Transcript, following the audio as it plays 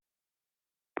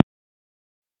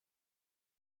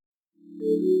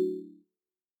Giving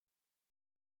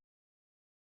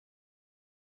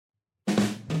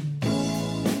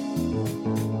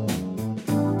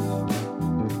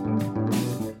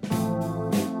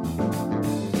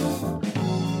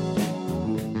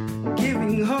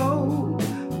hope,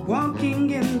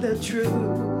 walking in the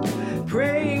truth,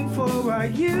 praying for our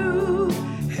youth,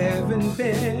 having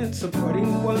been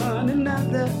supporting one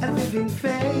another. A living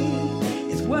faith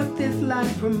is what this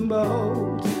life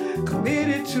promotes.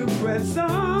 Committed to press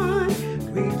on,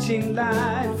 reaching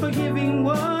life, forgiving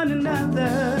one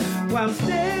another while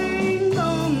staying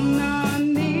on our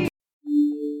knees.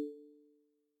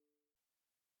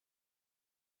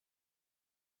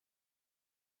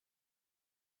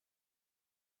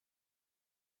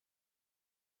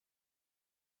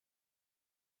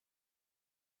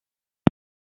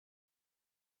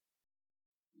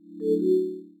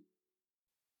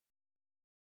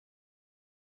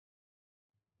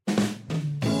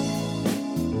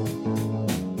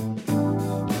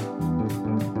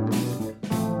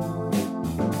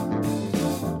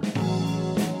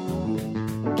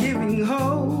 Giving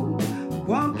hope,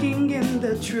 walking in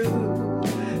the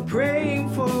truth, praying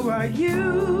for our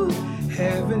youth,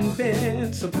 having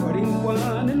been supporting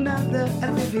one another.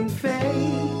 A living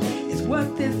faith is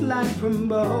what this life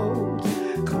promotes.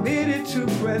 Committed to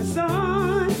press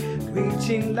on,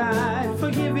 reaching life,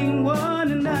 forgiving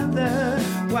one another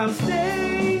while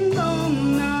staying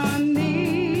on our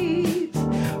knees.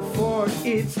 For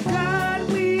it's God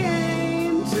we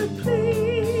aim to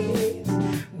please.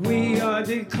 We are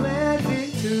declared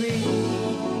victory.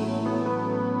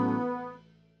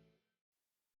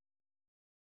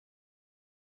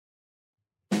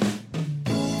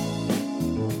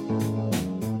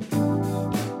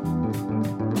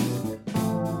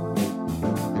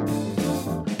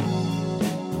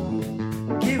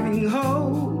 Giving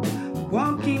hope,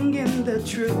 walking in the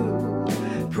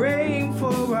truth, praying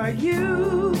for our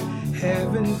youth,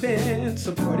 having been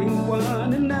supporting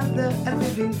one another. A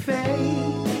living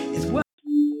faith is what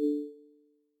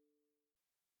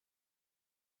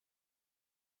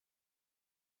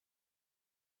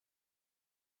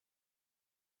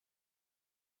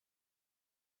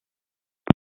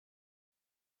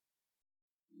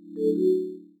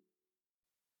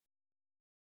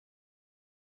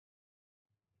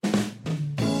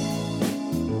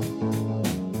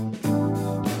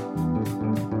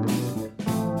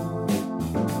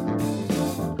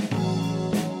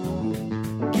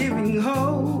giving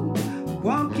hope,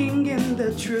 walking in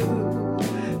the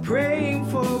truth, praying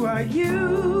for our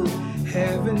youth,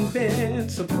 having been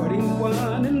supporting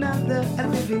one another. A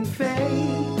living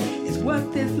faith is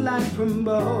what this life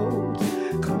promotes.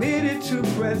 Committed to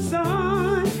press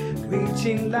on,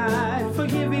 reaching life,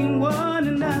 forgiving one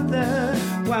another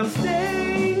while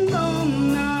staying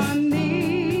on our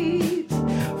knees.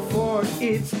 For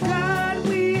it's God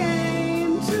we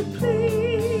aim to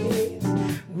please.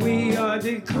 We are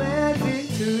declared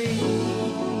victory.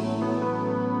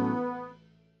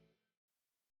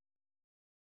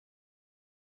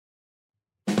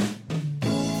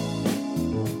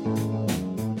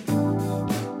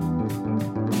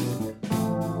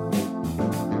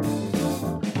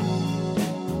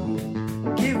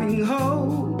 Giving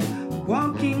hope,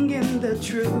 walking in the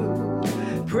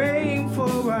truth, praying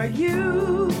for our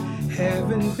youth,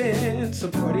 having been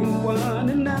supporting one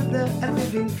another. A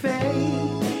living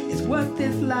faith is what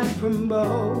this life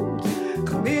promotes.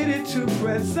 Committed to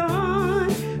press on,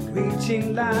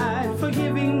 reaching life,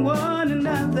 forgiving one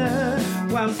another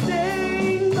while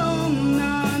staying on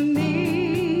our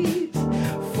knees.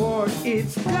 For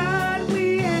it's God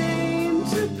we aim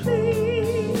to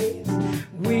please.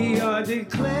 We are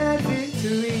declared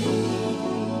victory.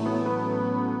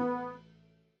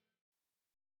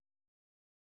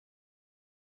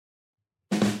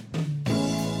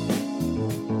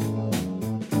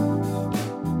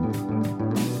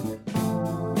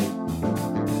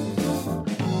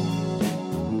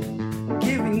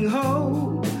 Giving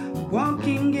hope,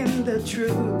 walking in the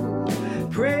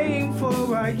truth, praying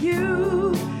for our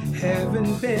youth,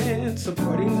 having been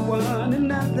supporting one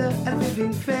another. A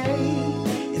living faith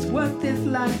is what this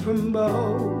life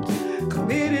promotes.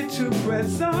 Committed to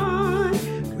press on,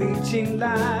 reaching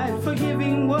life,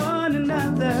 forgiving one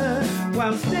another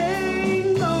while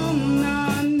staying on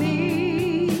our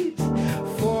knees.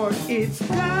 For it's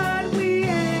God we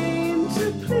aim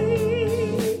to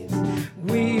please.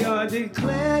 We are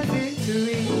declared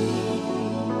victory.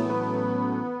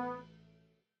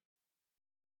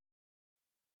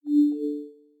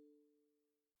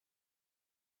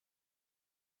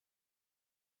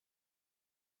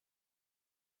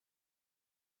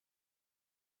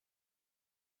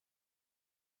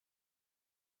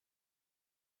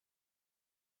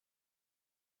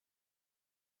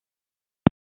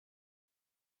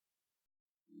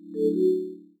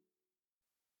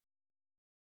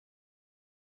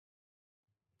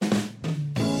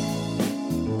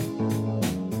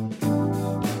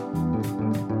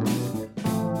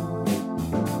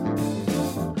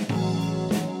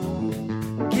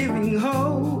 Giving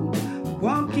hope,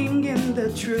 walking in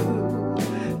the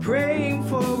truth, praying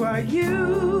for our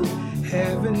youth,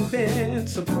 having been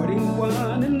supporting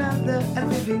one another. A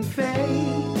living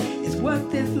faith is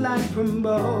what this life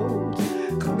promotes.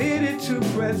 Committed to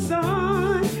press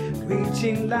on,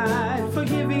 reaching life,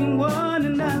 forgiving one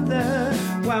another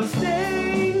while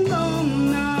staying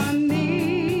on our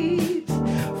knees.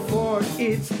 For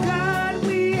it's God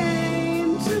we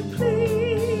aim to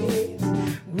please.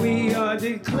 We are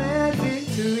declared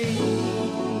victory.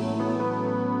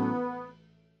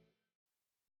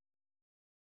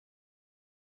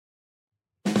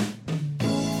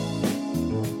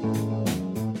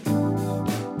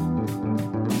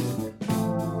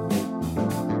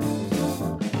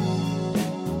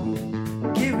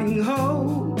 Giving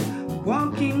hope,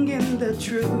 walking in the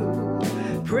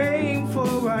truth, praying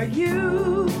for our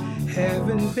youth,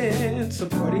 having been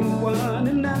supporting one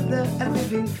another. A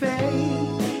living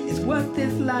faith is what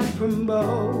this life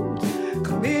promotes.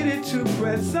 Committed to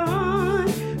press on,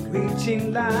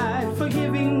 reaching life,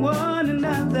 forgiving one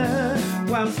another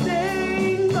while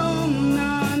staying on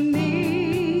our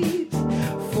knees.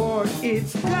 For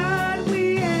it's God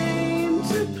we aim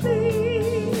to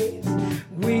please.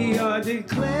 We are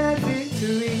declared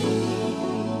victory.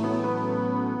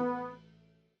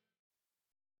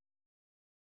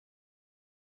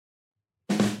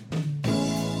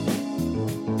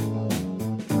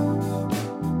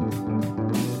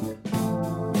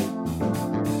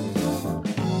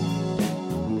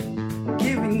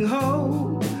 Giving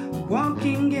hope,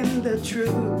 walking in the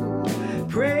truth,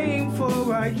 praying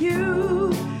for our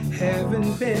youth,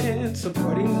 having been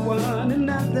supporting one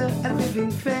another. A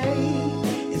living faith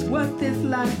is what this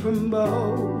life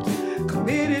promotes.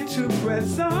 Committed to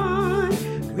press on,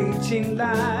 reaching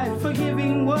life,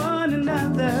 forgiving one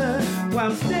another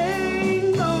while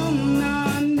staying on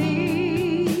our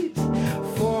knees.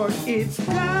 For it's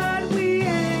God we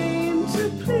aim to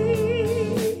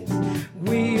please.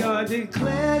 We are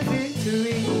declared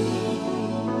victory.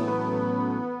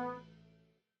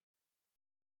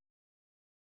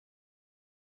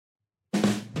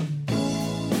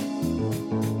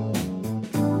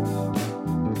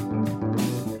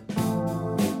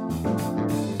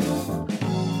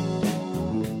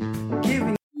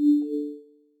 Giving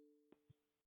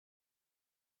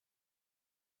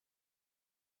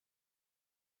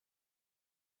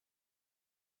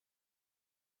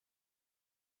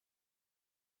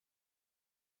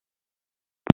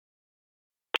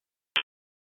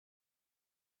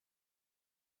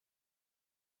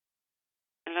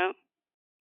Hello?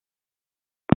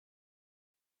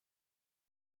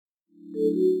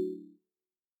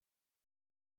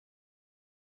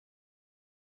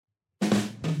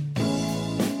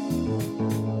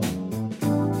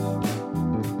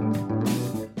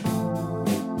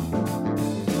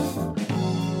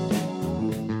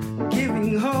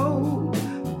 giving hope,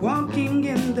 walking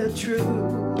in the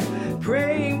truth,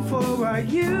 praying for our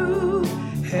youth,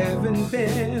 having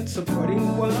been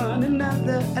supporting one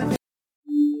another.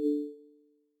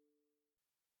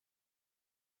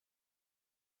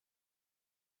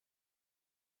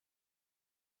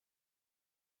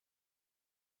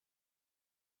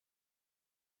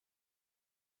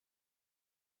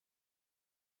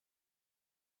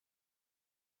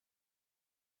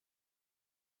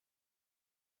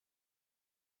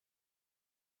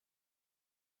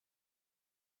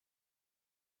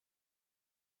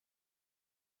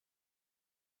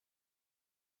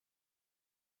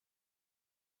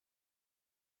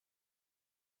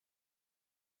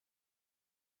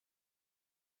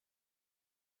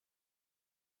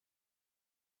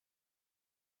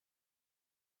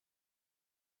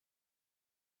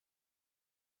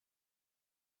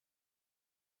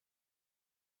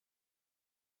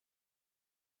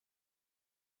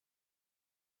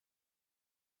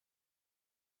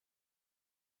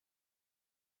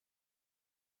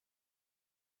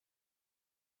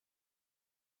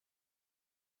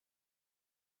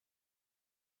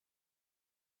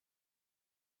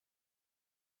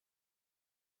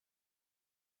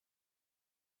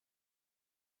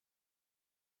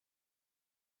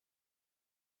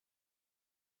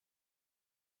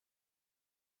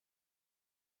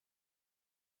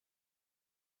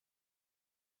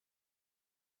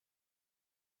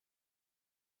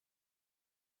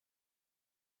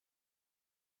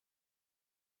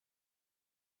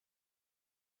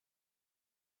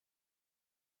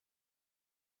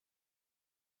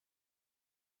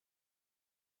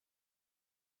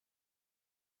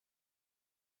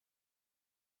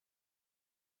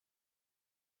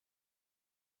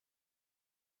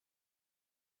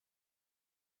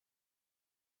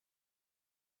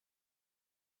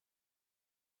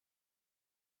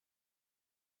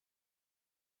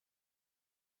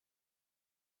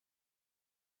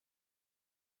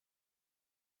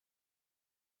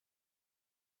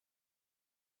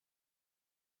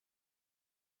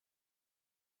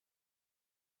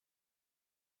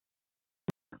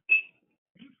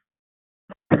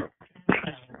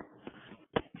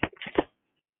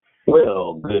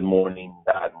 Well, good morning,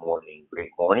 God morning, great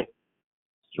morning.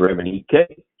 It's Reverend EK,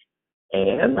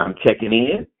 and I'm checking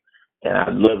in. And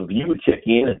I'd love if you would check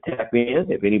in and tap in.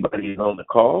 If anybody is on the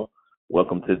call,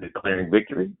 welcome to Declaring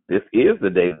Victory. This is the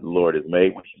day that the Lord has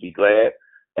made. We should be glad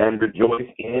and rejoice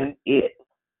in it.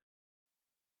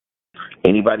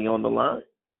 Anybody on the line?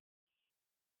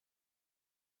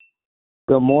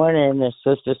 Good morning, it's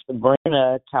Sister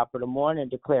Sabrina, top of the morning,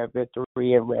 Declare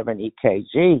Victory and Reverend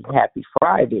EKG. Happy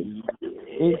Friday.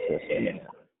 Yeah.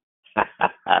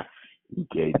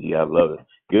 EKG, I love it.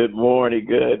 Good morning,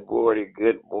 good morning,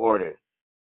 good morning.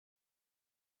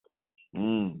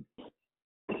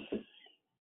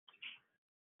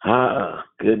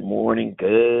 Good morning,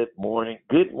 good morning,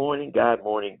 good morning, God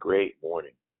morning, great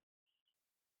morning.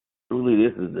 Truly,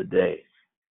 this is the day.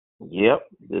 Yep,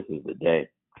 this is the day.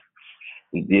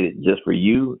 He did it just for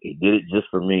you. He did it just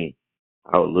for me.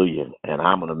 Hallelujah. And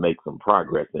I'm going to make some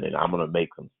progress in it. I'm going to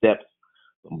make some steps,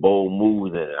 some bold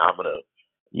moves in it. I'm going to,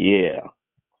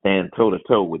 stand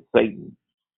toe-to-toe with Satan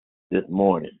this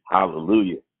morning.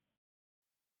 Hallelujah.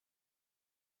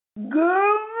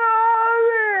 Good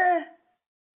morning,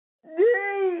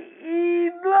 the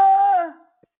evil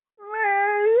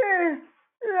man.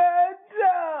 Let's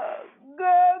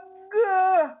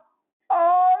go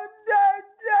all that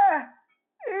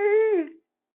he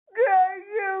can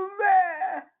you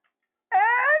back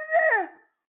and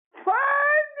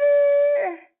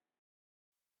funny.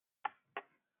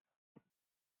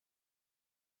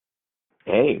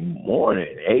 Hey,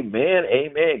 morning. Amen.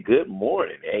 Amen. Good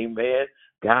morning. Amen.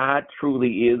 God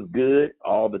truly is good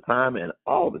all the time and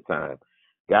all the time.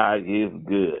 God is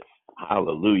good.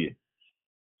 Hallelujah.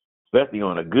 Especially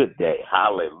on a good day.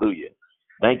 Hallelujah.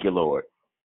 Thank you, Lord.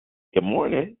 Good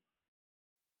morning.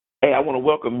 Hey, I want to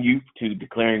welcome you to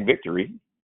Declaring Victory.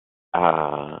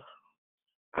 I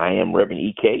am Reverend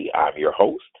EK. I'm your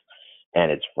host,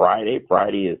 and it's Friday.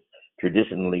 Friday is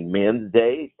traditionally Men's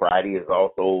Day. Friday is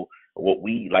also what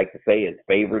we like to say is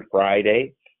Favorite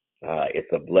Friday.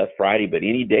 It's a blessed Friday, but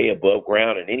any day above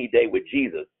ground and any day with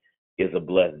Jesus is a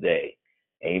blessed day.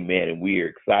 Amen. And we are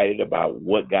excited about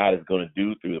what God is going to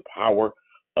do through the power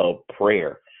of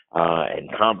prayer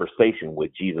and conversation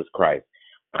with Jesus Christ.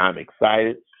 I'm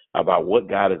excited about what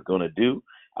God is going to do.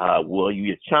 Will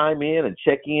you chime in and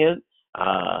check in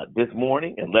this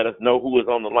morning and let us know who is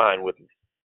on the line with us?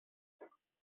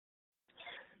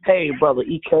 Hey, Brother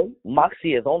EK,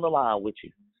 Moxie is on the line with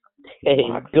you. Hey,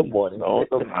 good morning. On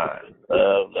the line.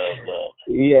 Love.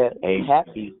 Yeah, Amen.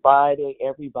 Happy Friday,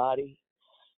 everybody.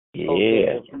 Yeah.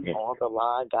 On the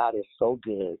line, God is so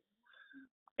good.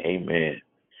 Amen.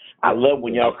 I love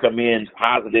when y'all come in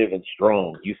positive and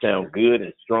strong. You sound good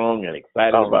and strong and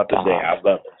excited about the day. I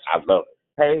love it.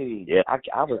 Hey, yeah. I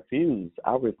refuse.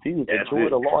 The That's joy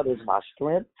of the Lord is my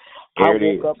strength. There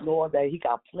I woke up knowing that He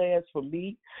got plans for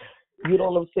me. You know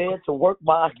what I'm saying? To work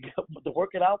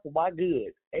it out for my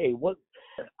good. Hey,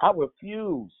 I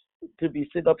refuse to be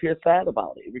sitting up here sad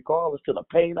about it, regardless to the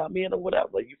pain I'm in or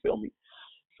whatever. You feel me?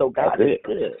 So God is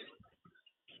good.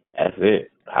 That's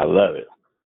it. I love it.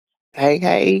 Hey,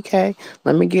 EK.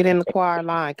 Let me get in the choir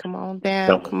line. Come on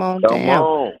down. Come on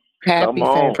down. Happy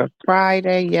Favorite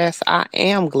Friday. Yes, I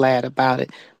am glad about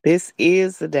it. This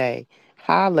is the day.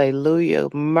 Hallelujah.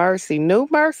 Mercy. New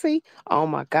mercy. Oh,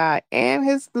 my God. And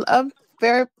his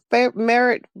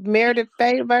merited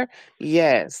favor.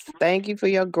 Yes. Thank you for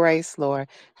your grace, Lord.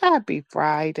 Happy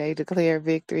Friday. Declare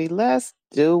victory. Let's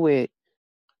do it.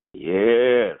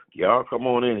 Yes. Y'all come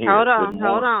on in here. Hold on.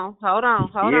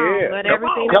 Let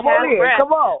everything that has breath.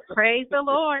 Come on. Praise the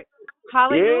Lord.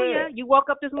 Hallelujah. Yeah. You woke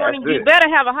up this morning, you better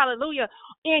have a hallelujah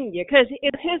in you because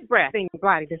it's His breath in your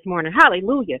body this morning.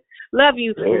 Hallelujah. Love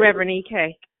you, Reverend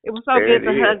EK. It was so good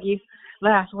to hug you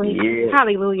last week. Yeah.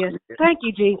 Hallelujah. Thank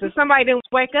you, Jesus. Somebody didn't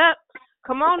wake up.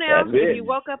 Come on now. If you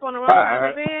woke up on the wrong side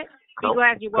of the bed, be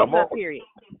glad you woke up, period.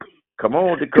 Come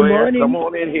on, Declare. Come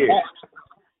on in here.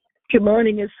 Good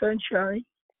morning, it's Sunshine.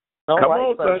 Come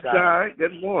on, Sunshine.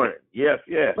 Good morning. Yes.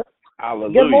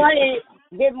 Hallelujah.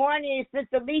 Good morning,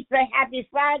 Sister Lisa. Happy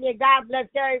Friday. God bless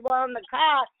everyone on the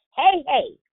call.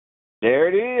 Hey. There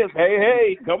it is.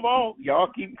 Hey. Come on.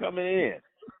 Y'all keep coming in.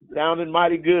 Sounding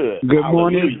mighty good. Good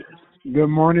morning. Good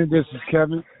morning. This is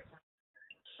Kevin.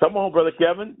 Come on, Brother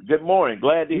Kevin. Good morning.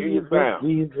 Glad to hear your sound.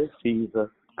 Jesus.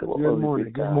 Good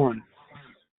morning. Good morning.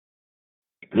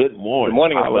 Good morning.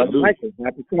 Michael.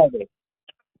 Happy Friday.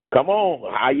 Come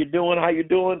on. How you doing?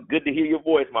 Good to hear your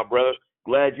voice, my brother.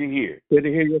 Glad you're here. Good to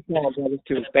hear your song, brother,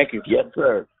 too. Thank you. Yes,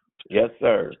 sir.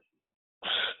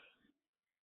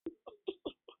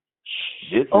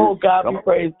 God be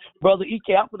praised. Brother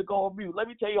EK, I'm going to go on mute. Let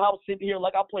me tell you how I'm sitting here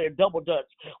like I'm playing double dutch.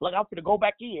 Like I'm going to go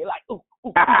back in. Like, ooh.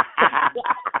 I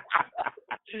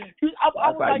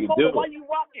was like, Mama, why you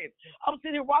rocking? I'm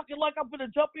sitting here rocking like I'm going to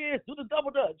jump in, do the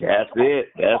double dutch. That's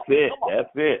it.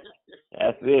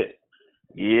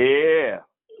 Yeah.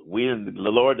 The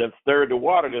Lord done stirred the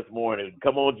water this morning.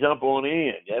 Come on, jump on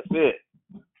in. That's it.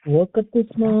 Woke up this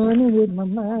morning with my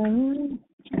mind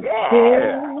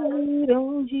stayed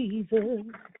on Jesus.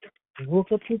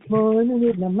 Woke up this morning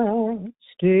with my mind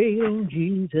stayed on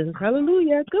Jesus.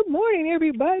 Hallelujah. Good morning,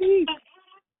 everybody.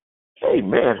 Hey,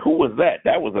 man, who was that?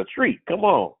 That was a treat. Come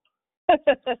on.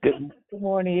 Good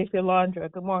morning. It's Yolanda.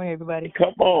 Good morning, everybody.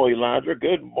 Come on, Yolanda.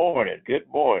 Good morning.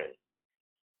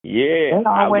 Yeah. They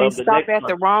always stop at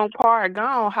the wrong part.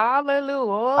 Gone.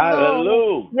 Hallelujah. Oh, hallelujah.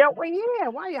 Lord. Yeah.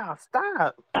 Why y'all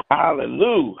stop?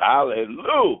 Hallelujah.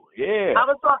 Yeah. I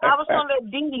was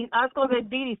gonna let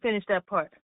Dee finish that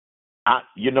part.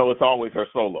 It's always her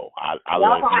solo.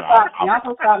 Y'all gonna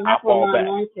stop messing with my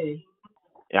anointing.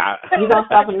 You gonna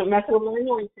stop messing with my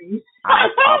anointing.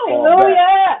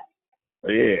 Hallelujah.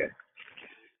 Yeah.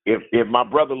 If my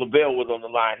brother Lavell was on the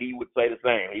line, he would say the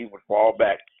same. He would fall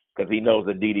back because he knows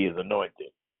that Dee is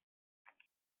anointed.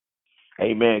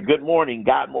 Amen. Good morning,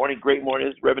 God morning, great morning.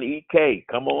 It's Reverend EK.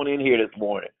 Come on in here this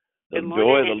morning. The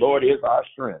joy of the Lord is our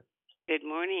strength. Good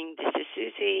morning. This is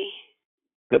Susie.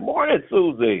 Good morning,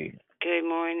 Susie. Good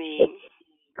morning.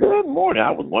 Good morning.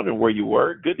 I was wondering where you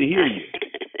were. Good to hear you.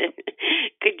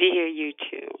 Good to hear you,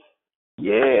 too.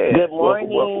 Yeah. Good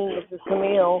morning. This is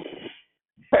Camille.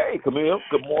 Hey, Camille.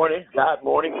 Good morning. God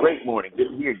morning. Great morning. Good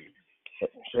to hear you.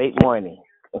 Great morning.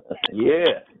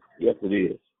 Yeah. Yes, it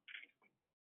is.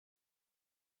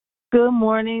 Good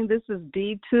morning. This is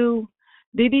D2.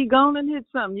 Dee, go on and hit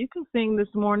something. You can sing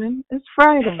this morning. It's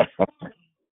Friday.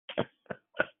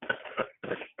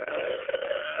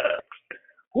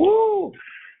 Woo!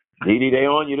 Dee, they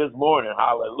on you this morning.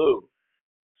 Hallelujah.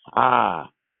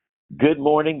 Good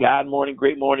morning, God morning,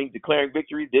 great morning, declaring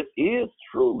victory. This is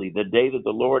truly the day that the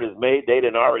Lord has made. They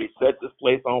done already set this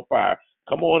place on fire.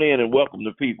 Come on in and welcome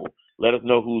the people. Let us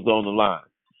know who's on the line.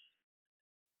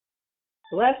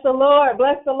 Bless the Lord,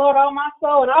 all my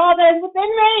soul, and all that is within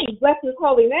me. Bless His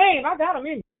holy name. I got Him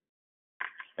in.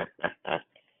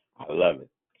 I love it.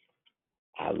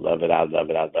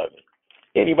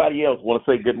 Anybody else want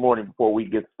to say good morning before we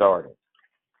get started?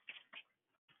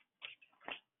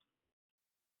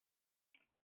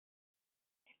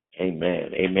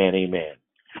 Amen.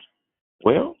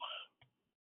 Well,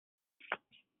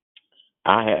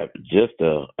 I have just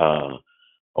a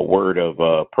word of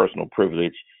personal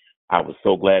privilege. I was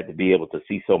so glad to be able to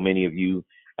see so many of you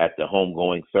at the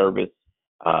homegoing service,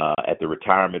 at the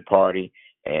retirement party,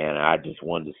 and I just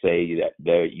wanted to say that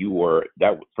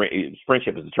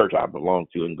Friendship is a church I belong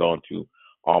to and gone to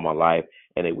all my life,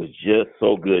 and it was just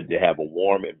so good to have a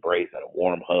warm embrace and a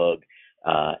warm hug,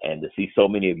 and to see so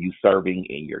many of you serving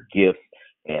in your gifts,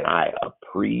 and I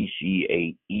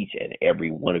appreciate each and every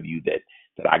one of you that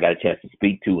I got a chance to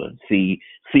speak to and see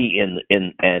in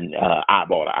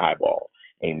eyeball to eyeball.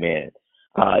 Amen.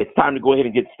 It's time to go ahead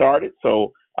and get started.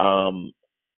 So I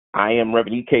am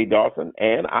Reverend E.K. Dawson,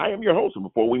 and I am your host. And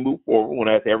before we move forward, I want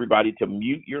to ask everybody to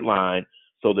mute your line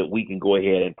so that we can go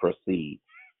ahead and proceed.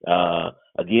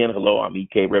 Again, hello, I'm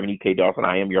Reverend E.K. Dawson.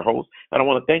 I am your host, and I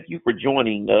want to thank you for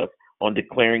joining us on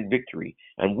Declaring Victory.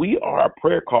 And we are a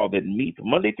prayer call that meets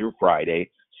Monday through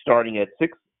Friday, starting at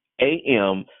 6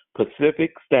 a.m.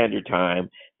 Pacific Standard Time,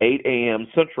 8 a.m.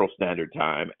 Central Standard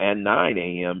Time, and 9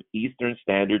 a.m. Eastern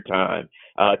Standard Time,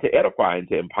 to edify and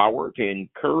to empower, to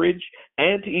encourage,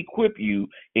 and to equip you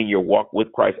in your walk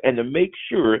with Christ, and to make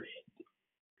sure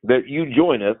that you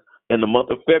join us in the month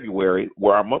of February,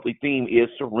 where our monthly theme is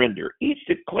surrender. Each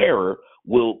declarer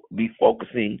will be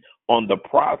focusing on the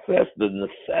process, the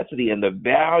necessity, and the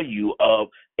value of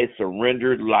a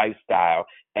surrendered lifestyle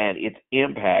and its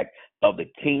impact of the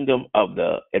kingdom, of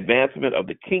the advancement of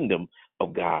the kingdom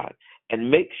of God.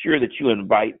 And make sure that you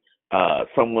invite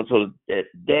someone so that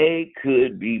they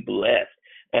could be blessed.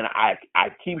 And I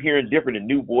keep hearing different and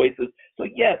new voices. So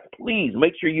yes, please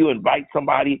make sure you invite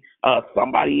somebody.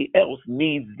 Somebody else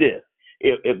needs this.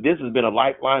 If this has been a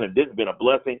lifeline, if this has been a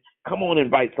blessing, come on,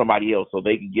 invite somebody else so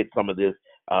they can get some of this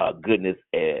goodness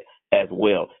as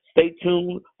well. Stay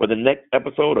tuned for the next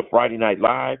episode of Friday Night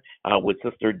Live with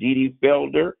Sister Dee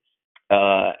Felder,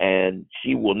 and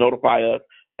she will notify us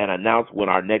and announce when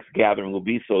our next gathering will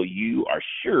be, so you are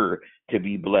sure to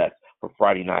be blessed for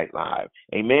Friday Night Live.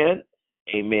 Amen.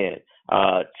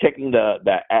 Checking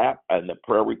the app and the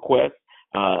prayer requests,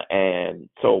 and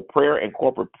so prayer and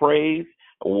corporate praise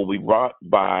will be brought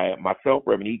by myself,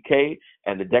 Reverend E.K.,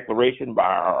 and the declaration by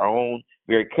our own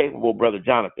very capable Brother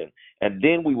Jonathan. And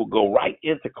then we will go right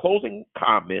into closing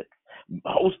comments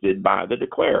hosted by the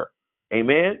declarer.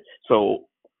 Amen. So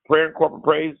prayer and corporate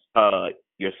praise,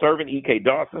 your servant E.K.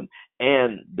 Dawson,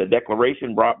 and the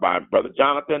declaration brought by Brother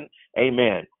Jonathan.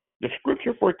 Amen. The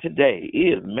scripture for today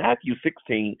is Matthew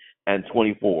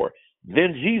 16:24.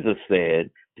 Then Jesus said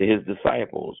to his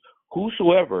disciples,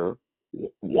 whosoever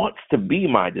wants to be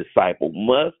my disciple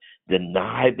must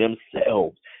deny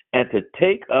themselves and to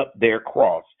take up their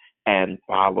cross and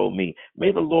follow me.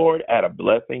 May the Lord add a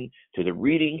blessing to the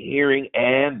reading, hearing,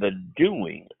 and the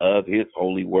doing of his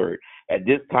holy word. At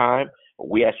this time,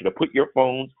 we ask you to put your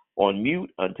phones on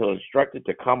mute until instructed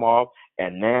to come off.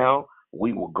 And now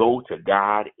we will go to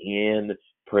God in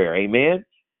prayer. Amen.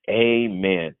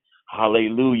 Amen.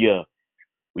 Hallelujah.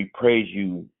 We praise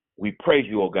you. We praise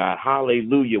you, oh God.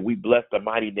 Hallelujah. We bless the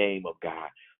mighty name of God.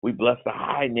 We bless the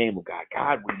high name of God.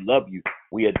 God, we love you.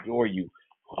 We adore you.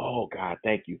 Oh, God,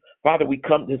 thank you. Father, we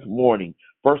come this morning.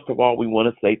 First of all, we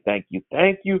want to say thank you.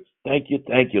 Thank you, thank you,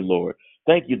 thank you, Lord.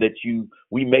 Thank you that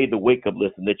we made the wake-up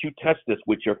list and that you touched us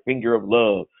with your finger of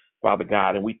love, Father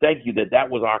God. And we thank you that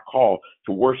was our call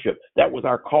to worship. That was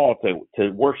our call to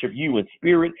worship you in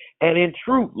spirit and in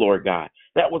truth, Lord God.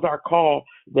 That was our call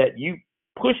that you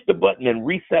push the button and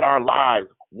reset our lives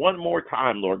one more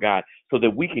time, Lord God, so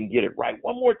that we can get it right.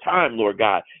 One more time, Lord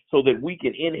God, so that we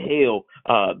can inhale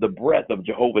the breath of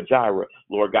Jehovah Jireh,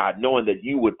 Lord God, knowing that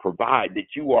you would provide, that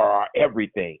you are our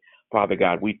everything. Father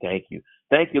God, we thank you.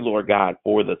 Thank you, Lord God,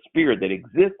 for the spirit that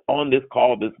exists on this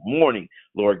call this morning,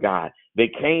 Lord God. They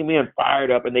came in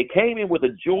fired up, and they came in with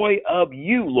the joy of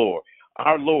you, Lord.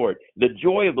 Our Lord, the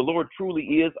joy of the Lord truly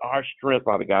is our strength,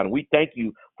 Father God. And we thank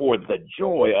you for the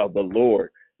joy of the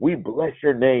Lord. We bless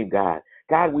your name, God.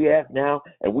 God, we ask now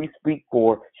and we speak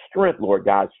for strength, Lord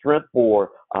God, strength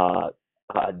for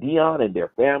Dion and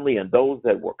their family and those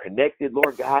that were connected,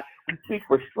 Lord God. We speak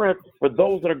for strength for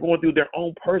those that are going through their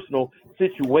own personal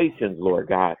situations, Lord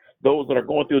God. Those that are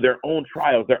going through their own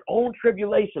trials, their own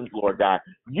tribulations, Lord God.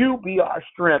 You be our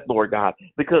strength, Lord God,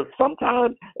 because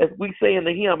sometimes, as we say in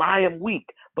the hymn, I am weak,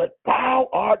 but thou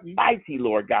art mighty,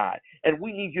 Lord God, and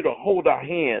we need you to hold our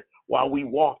hand while we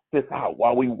walk this out,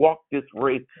 while we walk this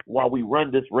race, while we run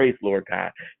this race, Lord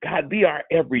God. God, be our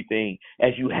everything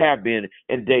as you have been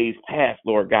in days past,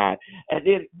 Lord God. And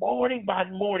then morning by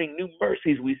morning, new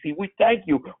mercies we see. We thank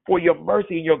you for your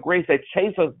mercy and your grace that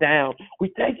chase us down.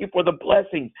 We thank you for the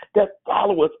blessings that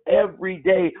follow us every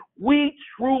day. We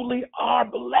truly are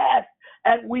blessed.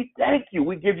 And we thank you.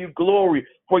 We give you glory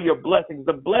for your blessings.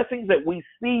 The blessings that we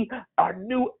see are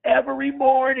new every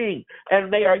morning,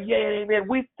 and they are yea and amen.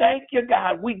 We thank you,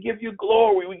 God. We give you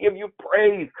glory. We give you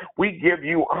praise. We give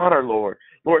you honor, Lord.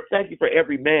 Lord, thank you for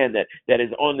every man that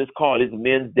is on this call. It is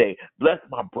Men's Day. Bless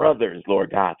my brothers, Lord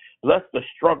God. Bless the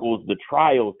struggles, the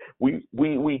trials.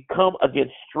 We come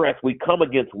against stress. We come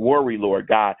against worry, Lord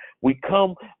God. We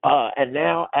come and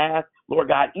now ask, Lord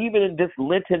God, even in this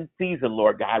Lenten season,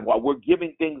 Lord God, while we're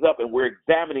giving things up and we're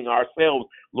examining ourselves,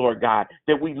 Lord God,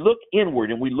 that we look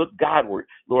inward and we look Godward,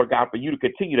 Lord God, for you to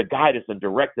continue to guide us and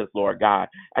direct us, Lord God,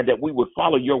 and that we would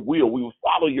follow your will, we would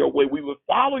follow your way, we would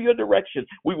follow your direction,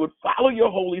 we would follow your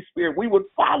Holy Spirit, we would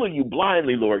follow you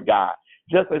blindly, Lord God.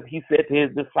 Just as he said to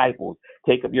his disciples,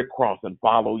 take up your cross and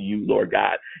follow you, Lord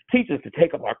God. Teach us to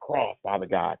take up our cross, Father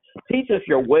God. Teach us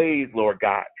your ways, Lord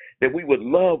God, that we would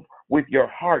love with your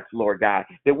hearts, Lord God,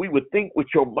 that we would think with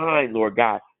your mind, Lord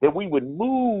God, that we would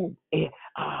move,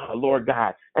 Lord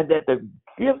God, and that the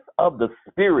gifts of the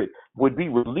Spirit would be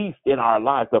released in our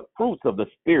lives. The fruits of the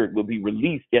Spirit will be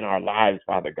released in our lives,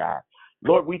 Father God.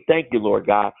 Lord, we thank you, Lord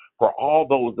God, for all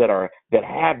those that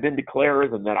have been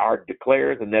declarers and that are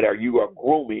declarers and that you are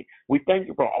grooming. We thank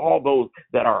you for all those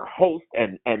that are hosts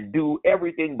and do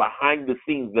everything behind the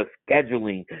scenes, the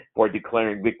scheduling for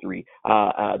declaring victory,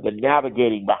 the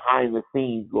navigating behind the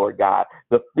scenes, Lord God,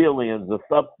 the fill-ins, the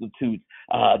substitutes,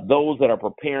 those that are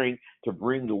preparing to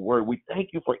bring the word. We thank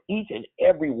you for each and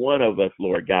every one of us,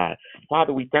 Lord God.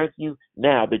 Father, we thank you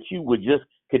now that you would just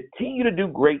continue to do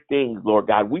great things, Lord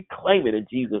God. We claim it in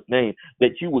Jesus' name,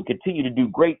 that you would continue to do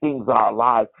great things in our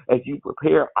lives as you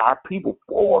prepare our people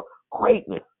for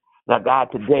greatness. Now, God,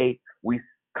 today we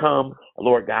come,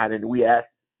 Lord God, and we ask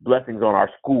blessings on our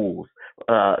schools,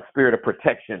 spirit of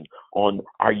protection on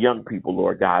our young people,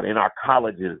 Lord God, in our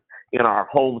colleges, in our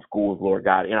home schools, Lord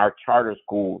God, in our charter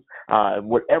schools,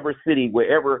 whatever city,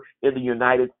 wherever in the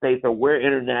United States or where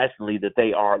internationally that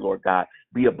they are, Lord God,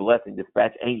 be a blessing.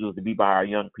 Dispatch angels to be by our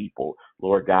young people,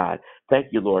 Lord God. Thank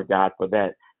you, Lord God, for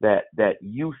that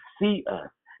you see us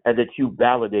and that you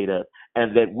validate us,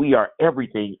 and that we are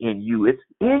everything in you. It's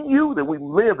in you that we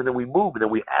live and that we move and that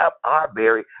we have our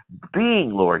very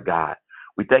being, Lord God.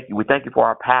 We thank you. We thank you for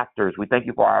our pastors. We thank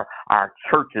you for our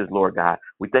churches, Lord God.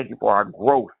 We thank you for our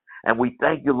growth. And we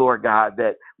thank you, Lord God,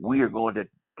 that we are going to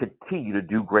continue to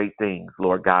do great things,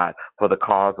 Lord God, for the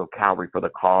cause of Calvary, for the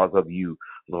cause of you,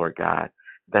 Lord God.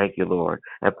 Thank you, Lord.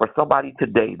 And for somebody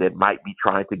today that might be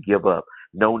trying to give up,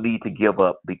 no need to give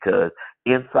up, because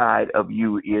inside of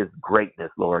you is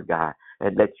greatness, Lord God,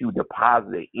 and that you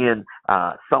deposit in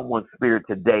someone's spirit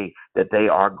today that they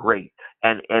are great.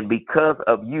 And because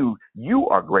of you, you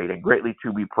are great and greatly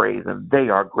to be praised, and they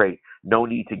are great. No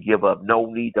need to give up. No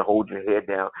need to hold your head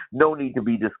down. No need to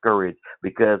be discouraged,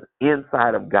 because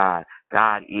inside of God,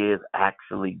 God is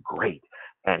actually great.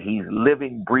 And he's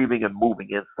living, breathing, and moving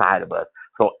inside of us.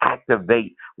 So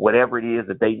activate whatever it is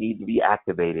that they need to be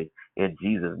activated in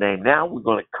Jesus' name. Now we're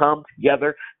going to come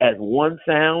together as one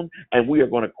sound, and we are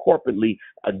going to corporately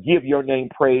give your name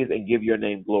praise and give your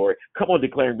name glory. Come on,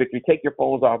 declaring victory. Take your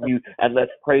phones off mute and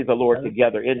let's praise the Lord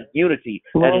together in unity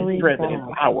and in strength and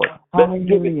in power. Let's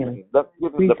give him the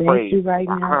praise. We thank you right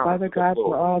now, Father God,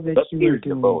 for all that you are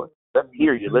doing. Lord. Let's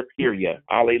hear you. Let's hear you.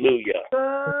 Hallelujah.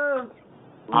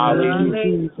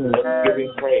 Hallelujah. Let's give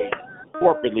him praise.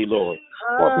 Corporately, Lord.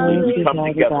 Corporately, we come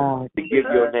together to give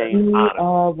your name honor. You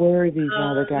are worthy,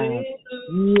 Father God.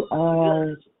 You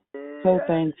are so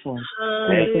thankful.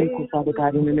 So thankful, Father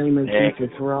God, in the name of Jesus,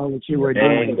 for all that you are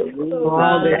doing. For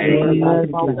all that you are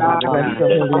doing, Father God.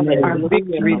 Our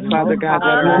victories, Father God,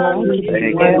 that are we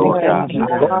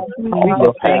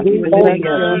thank you in the name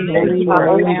of Jesus for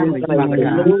our families, Father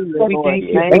God. We thank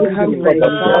you for covering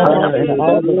Father and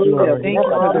all the glory. Thank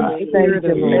you for the spirit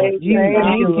of Lord.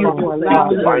 Thank you for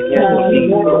allowing us to see,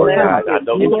 Lord God.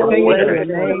 We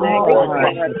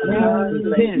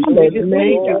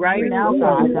thank you right now,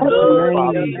 Father.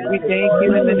 We thank you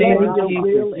in the name of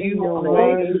Jesus. You are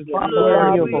worthy,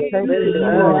 glorious, Father God,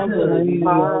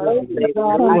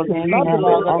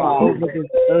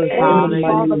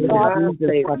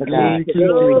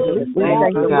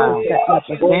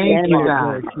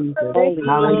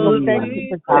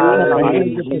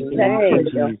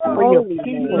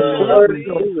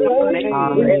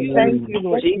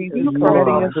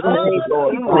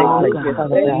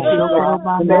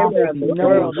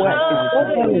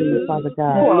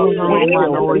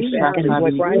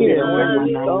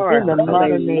 in the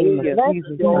mighty name of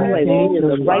Jesus,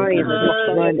 the righteous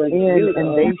run in and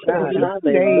they shall be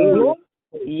saved.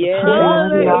 Yes,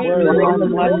 Jesus,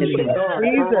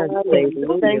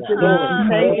 thank you, Lord.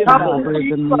 Thank you, Father.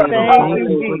 Thank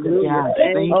you, Jesus.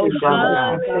 Oh,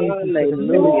 God,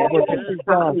 hallelujah.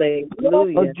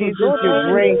 Oh, Jesus, you're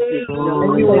great,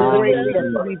 and you are greatly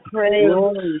to be praised.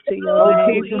 Oh,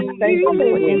 Jesus, thank you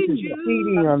for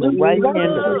interceding on the right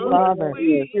hand of the Father,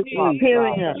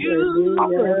 hearing us,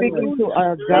 speaking to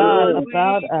our God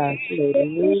about us.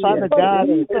 Father God,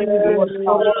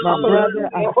 my brother,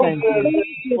 I thank you.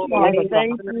 I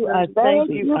thank you, I thank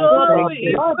you, I thank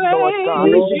you. We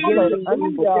begin to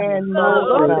understand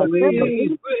more about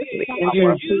you.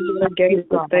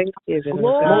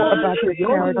 More about the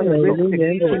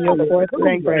characteristics in your voice.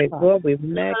 Thank you. Lord, we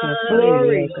magnify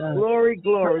glory, glory,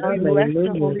 glory. We bless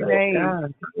your holy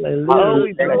name. Oh,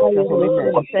 we bless your holy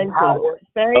name. Thank you.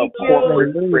 Thank you.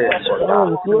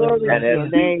 Oh, glory to your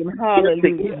name.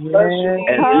 Hallelujah.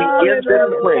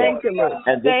 Thank you, Lord.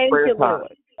 Thank you,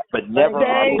 Lord. But never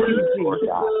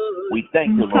we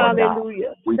thank you, Lord God.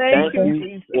 We thank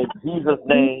you in Jesus'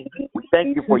 name. We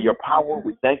thank you for your power.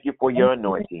 We thank you for your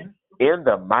anointing. In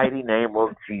the mighty name of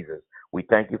Jesus, we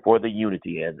thank you for the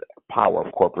unity and power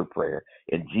of corporate prayer.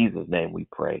 In Jesus' name we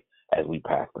pray as we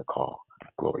pass the call.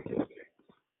 Glory to you.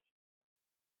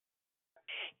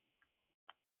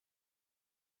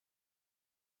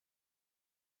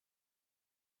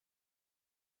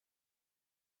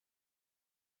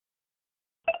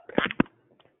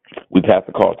 We pass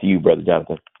the call to you, Brother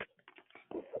Jonathan.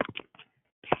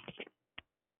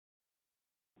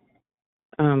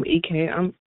 EK,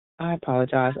 I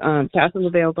apologize. Pastor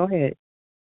Lavell, go ahead.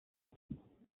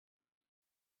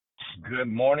 Good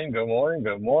morning, good morning,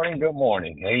 good morning, good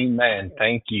morning. Amen.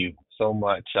 Thank you so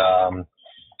much. God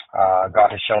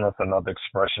has shown us another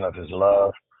expression of his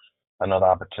love, another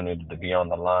opportunity to be on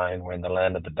the line. We're in the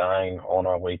land of the dying, on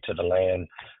our way to the land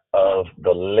of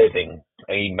the living.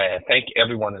 Amen. Thank you,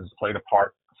 everyone who's played a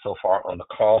part so far on the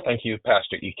call. Thank you,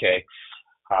 Pastor EK,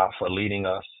 for leading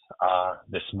us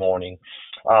this morning.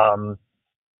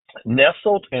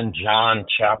 Nestled in John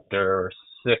chapter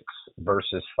 6,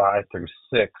 verses 5 through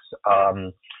 6,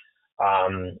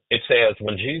 It says,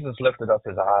 when Jesus lifted up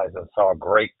his eyes and saw a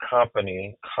great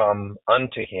company come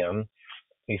unto him,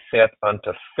 he said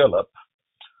unto Philip,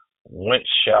 whence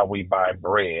shall we buy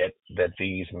bread that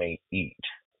these may eat?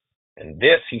 And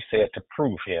this he said to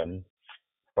prove him,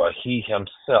 for he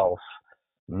himself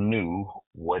knew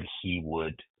what he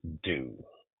would do.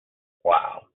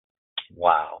 Wow.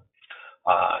 Wow.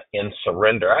 In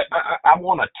surrender, I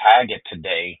want to tag it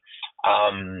today.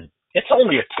 It's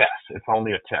only a test. It's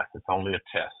only a test. It's only a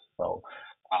test. So,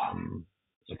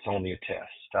 it's only a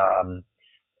test.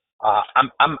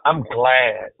 I'm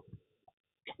glad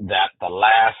that the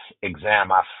last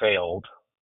exam I failed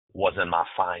wasn't my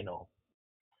final.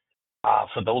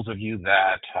 For those of you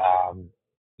that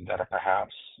are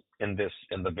perhaps in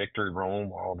the victory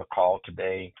room or on the call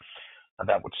today,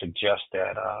 that would suggest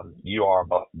that you are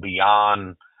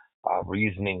beyond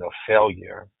reasoning of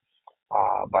failure.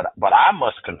 But I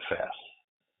must confess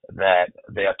that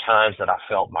there are times that I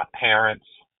felt my parents.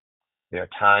 There are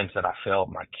times that I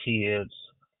failed my kids.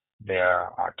 There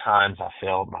are times I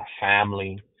failed my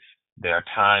family. There are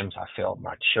times I failed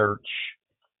my church.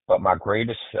 But my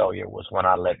greatest failure was when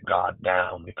I let God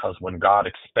down, because when God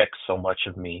expects so much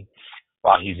of me,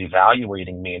 while he's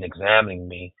evaluating me and examining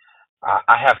me,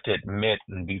 I have to admit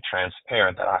and be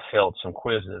transparent that I failed some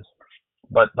quizzes.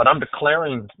 But I'm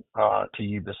declaring to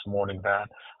you this morning that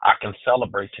I can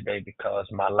celebrate today, because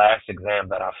my last exam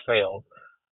that I failed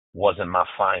wasn't my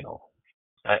final.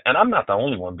 And I'm not the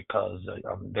only one, because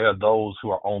there are those who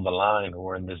are on the line who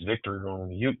are in this victory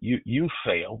room. You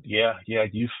failed. Yeah,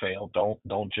 you failed.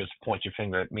 Don't just point your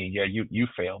finger at me. Yeah, you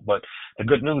failed. But the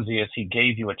good news is he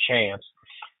gave you a chance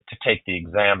to take the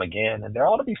exam again. And there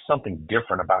ought to be something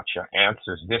different about your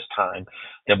answers this time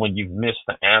than when you've missed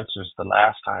the answers the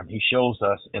last time. He shows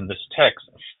us in this text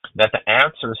that the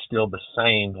answer is still the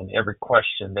same in every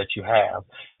question that you have.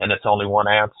 And it's only one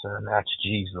answer, and that's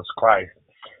Jesus Christ.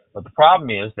 But the problem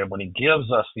is that when he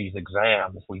gives us these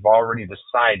exams, we've already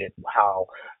decided how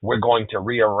we're going to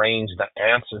rearrange the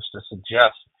answers to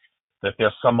suggest that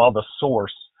there's some other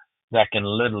source that can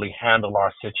literally handle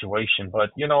our situation.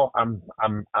 But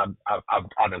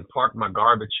I've parked my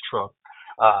garbage truck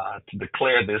to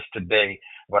declare this today.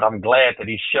 But I'm glad that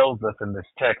he shows us in this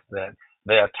text that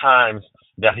there are times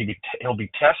that he'll be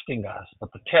testing us,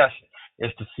 but the test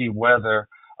is to see where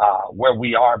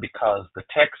we are, because the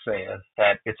text says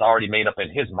that it's already made up in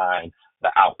his mind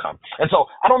the outcome. And so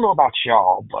I don't know about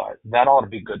y'all, but that ought to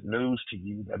be good news to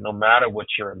you, that no matter what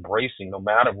you're embracing, no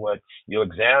matter what your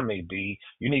exam may be,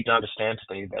 you need to understand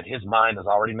today that his mind is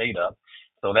already made up.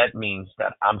 So that means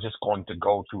that I'm just going to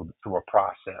go through a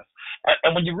process.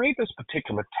 And when you read this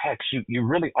particular text, you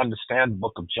really understand the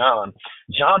book of John.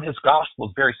 John, his gospel,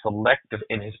 is very selective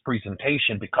in his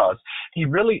presentation, because he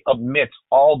really omits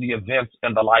all the events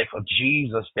in the life of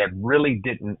Jesus that really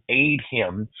didn't aid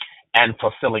him and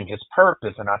fulfilling his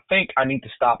purpose. And I think I need to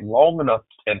stop long enough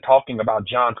in talking about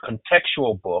John's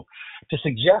contextual book to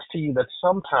suggest to you that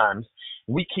sometimes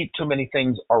we keep too many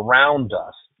things around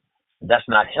us that's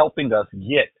not helping us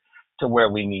get to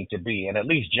where we need to be. And at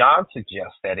least John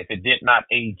suggests that if it did not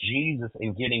aid Jesus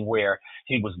in getting where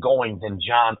he was going, then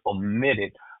John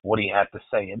omitted what he had to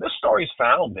say. And this story is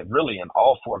found really in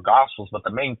all four gospels, but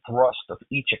the main thrust of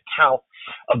each account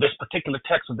of this particular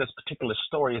text, of this particular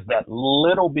story, is that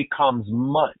little becomes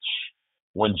much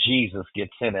when Jesus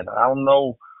gets in it. I don't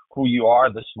know who you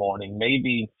are this morning.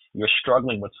 Maybe you're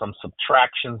struggling with some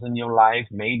subtractions in your life.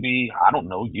 Maybe, I don't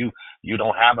know, you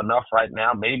don't have enough right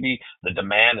now. Maybe the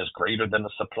demand is greater than the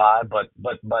supply. But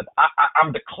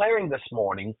I'm declaring this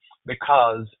morning,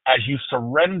 because as you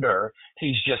surrender,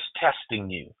 he's just testing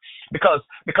you. Because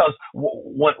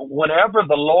whenever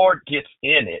the Lord gets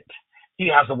in it, he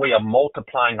has a way of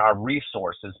multiplying our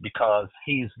resources, because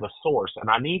he's the source. And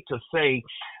I need to say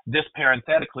this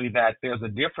parenthetically, that there's a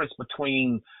difference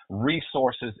between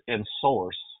resources and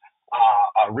source.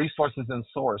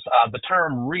 The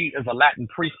term "re" is a Latin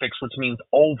prefix, which means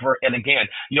over and again.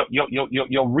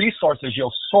 Your resources,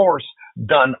 your source,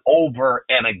 done over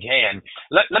and again.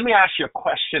 Let me ask you a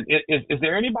question. Is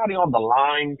there anybody on the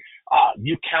line,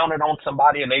 you counted on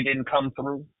somebody and they didn't come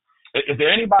through? Is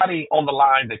there anybody on the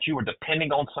line that you were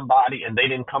depending on somebody and they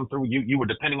didn't come through? You were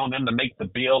depending on them to make the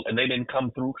bill and they didn't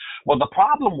come through? Well, the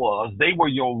problem was they were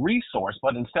your resource,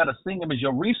 but instead of seeing them as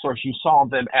your resource, you saw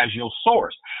them as your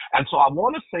source. And so I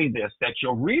want to say this, that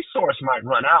your resource might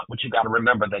run out, but you got to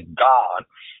remember that God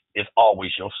is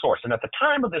always your source. And at the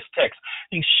time of this text,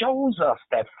 he shows us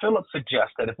that Philip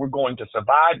suggests that if we're going to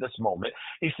survive this moment,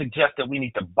 he suggests that we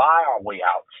need to buy our way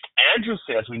out. Andrew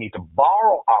says we need to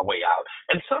borrow our way out.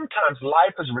 And sometimes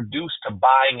life is reduced to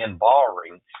buying and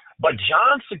borrowing. But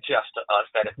John suggests to us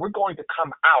that if we're going to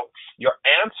come out, your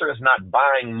answer is not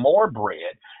buying more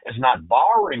bread, it's not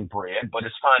borrowing bread, but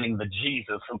it's finding the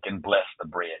Jesus who can bless the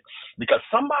bread. Because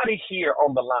somebody here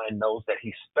on the line knows that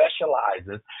he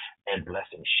specializes in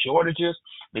blessing shortages,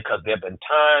 because there have been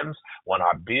times when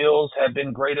our bills have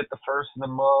been great at the first of the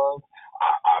month,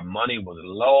 our money was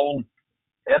low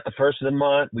at the first of the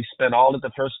month. We spent all at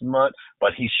the first of the month,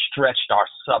 but he stretched our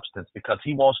substance because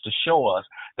he wants to show us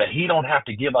that he don't have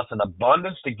to give us an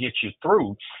abundance to get you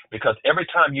through, because every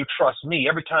time you trust me,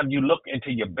 every time you look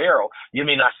into your barrel, you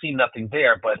may not see nothing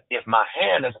there, but if my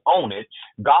hand is on it,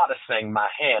 God is saying my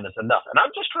hand is enough. And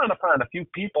I'm just trying to find a few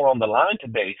people on the line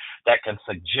today that can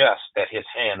suggest that his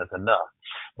hand is enough.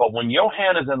 But when your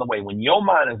hand is in the way, when your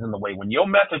mind is in the way, when your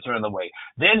methods are in the way,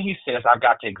 then he says, I've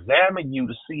got to examine you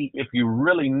to see if you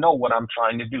really know what I'm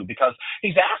trying to do. Because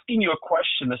he's asking you a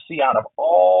question to see, out of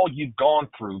all you've gone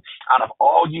through, out of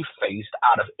all you faced,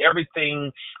 out of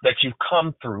everything that you've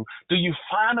come through, do you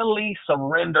finally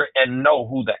surrender and know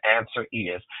who the answer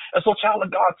is? And so, child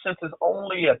of God, since it's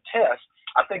only a test,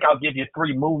 I think I'll give you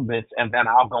 3 movements, and then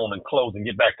I'll go on and close and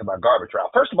get back to my garbage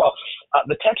route. First of all,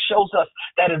 the text shows us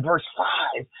that in verse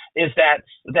 5 is that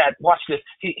watch this,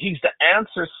 he's the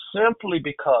answer simply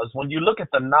because when you look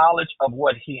at the knowledge of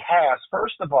what he has,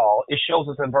 first of all, it shows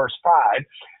us in verse 5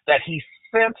 that he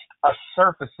sensed a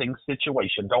surfacing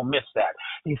situation. Don't miss that.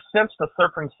 He sensed a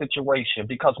surfacing situation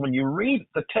because when you read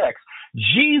the text,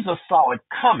 Jesus saw it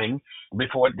coming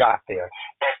before it got there.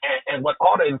 And what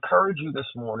ought to encourage you this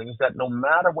morning is that no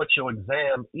matter what your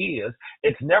exam is,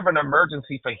 it's never an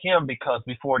emergency for him, because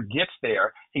before it gets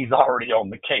there, he's already on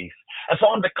the case. And so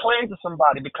I'm declaring to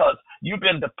somebody, because you've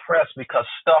been depressed because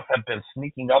stuff has been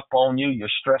sneaking up on you, you're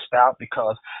stressed out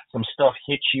because some stuff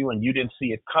hit you and you didn't see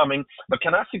it coming. But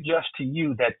can I suggest to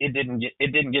you that it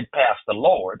didn't get past the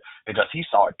Lord, because he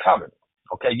saw it coming.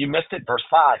 Okay, you missed it. Verse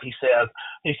 5,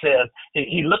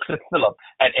 he looks at Philip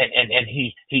and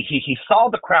he saw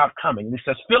the crowd coming. He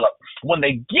says, Philip, when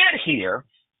they get here,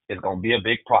 it's going to be a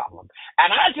big problem.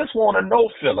 And I just want to know,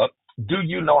 Philip, do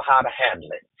you know how to handle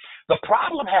it? The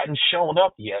problem hadn't shown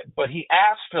up yet, but he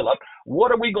asked Philip,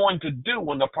 what are we going to do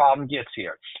when the problem gets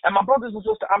here? And my brothers and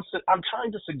sisters, I'm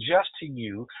trying to suggest to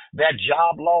you that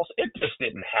job loss, it just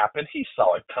didn't happen. He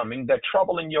saw it coming. That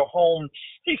trouble in your home,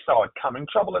 he saw it coming.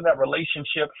 Trouble in that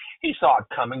relationship, he saw it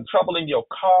coming. Trouble in your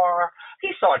car,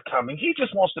 he saw it coming. He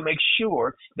just wants to make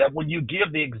sure that when you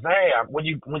give the exam, when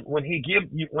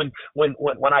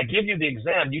I give you the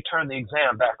exam, you turn the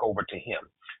exam back over to him.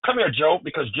 Come here, Job,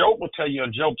 because Job will tell you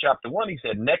in Job chapter 1, he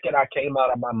said, naked I came out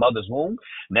of my mother's womb,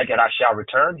 naked I shall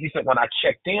return. He said, when I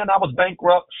checked in, I was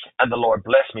bankrupt, and the Lord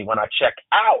blessed me. When I check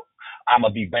out, I'm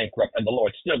going to be bankrupt, and the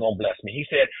Lord's still going to bless me. He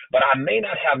said, but I may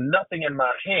not have nothing in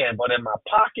my hand, but in my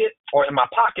pocket, but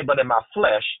in my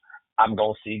flesh, I'm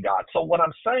going to see God. So what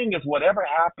I'm saying is, whatever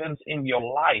happens in your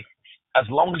life, as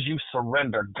long as you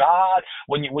surrender, God,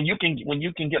 when you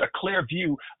can get a clear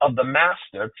view of the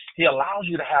master, he allows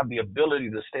you to have the ability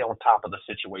to stay on top of the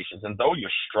situations. And though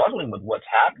you're struggling with what's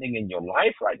happening in your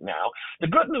life right now, the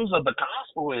good news of the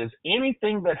gospel is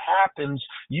anything that happens,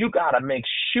 you got to make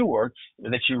sure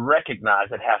that you recognize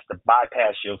it has to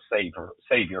bypass your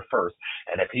savior first.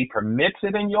 And if he permits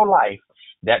it in your life,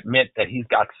 that meant that he's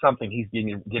got something he's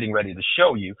getting ready to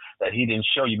show you that he didn't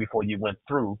show you before you went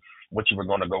through what you were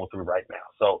going to go through right now.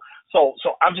 So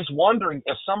I'm just wondering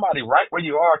if somebody right where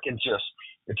you are can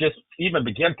just even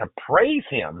begin to praise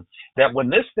him, that when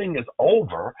this thing is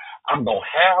over, I'm going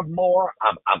to have more,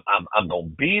 I'm going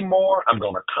to be more, I'm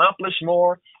going to accomplish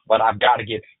more, but I've got to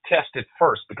get tested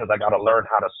first, because I got to learn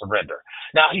how to surrender.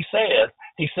 Now he says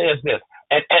this,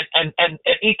 and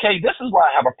EK, this is where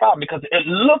I have a problem, because it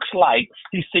looks like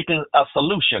he's seeking a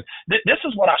solution. This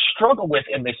is what I struggle with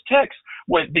in this text,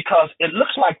 because it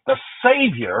looks like the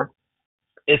Savior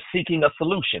is seeking a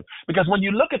solution. Because when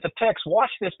you look at the text, watch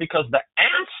this, because the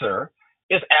answer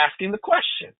is asking the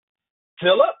question,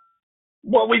 Philip,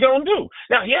 what are we going to do?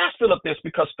 Now, he asked Philip this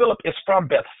because Philip is from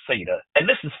Bethsaida, and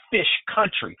this is fish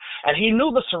country, and he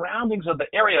knew the surroundings of the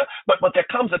area, but there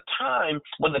comes a time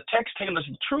when the text tailors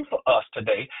the truth for us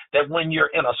today, that when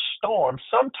you're in a storm,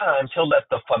 sometimes he'll let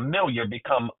the familiar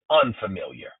become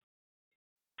unfamiliar.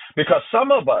 Because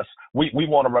some of us, we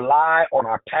want to rely on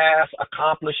our past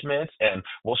accomplishments, and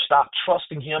we'll stop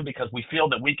trusting him because we feel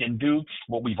that we can do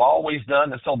what we've always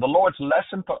done. And so the Lord's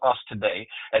lesson for us today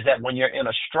is that when you're in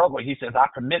a struggle, he says, I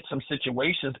permit some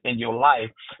situations in your life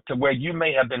to where you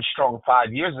may have been strong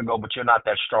 5 years ago, but you're not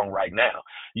that strong right now.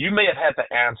 You may have had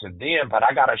the answer then, but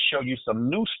I got to show you some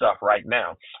new stuff right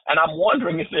now. And I'm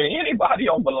wondering, is there anybody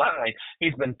on the line,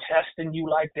 he's been testing you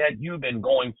like that? You've been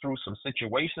going through some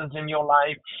situations in your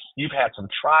life, You've had some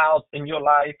trials in your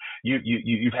life.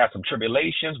 You've had some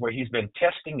tribulations where he's been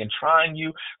testing and trying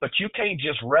you, but you can't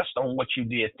just rest on what you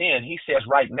did then. He says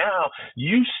right now,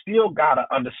 you still got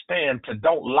to understand to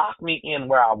don't lock me in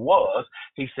where I was.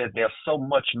 He said there's so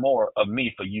much more of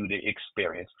me for you to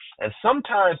experience. And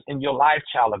sometimes in your life,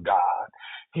 child of God,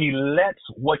 he lets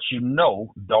what you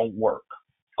know don't work.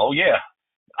 Oh, yeah.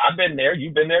 I've been there.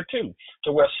 You've been there too.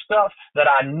 To where stuff that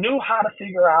I knew how to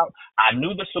figure out, I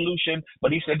knew the solution,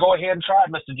 but he said, go ahead and try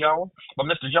it, Mr. Jones. But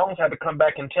Mr. Jones had to come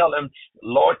back and tell him,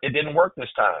 Lord, it didn't work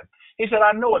this time. He said,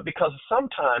 I know it because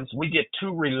sometimes we get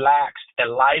too relaxed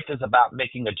and life is about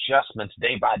making adjustments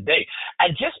day by day.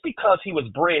 And just because he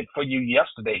was bread for you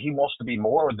yesterday, he wants to be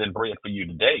more than bread for you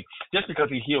today. Just because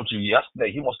he healed you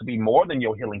yesterday, he wants to be more than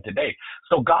your healing today.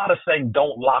 So God is saying,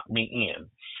 don't lock me in.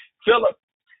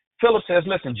 Philip says,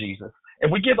 listen, Jesus,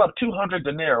 if we give up 200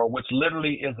 denarii, which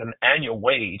literally is an annual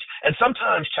wage, and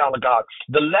sometimes, child of God,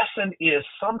 the lesson is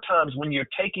sometimes when you're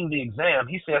taking the exam,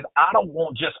 he says, I don't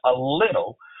want just a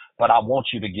little, but I want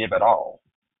you to give it all.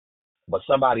 But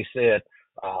somebody said,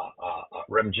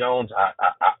 Reverend Jones,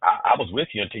 I was with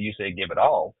you until you said give it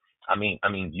all. I mean,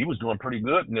 you was doing pretty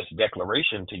good in this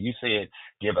declaration until you said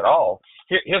give it all.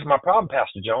 Here's my problem,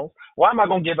 Pastor Jones. Why am I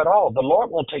going to give it all? The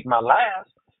Lord won't take my last.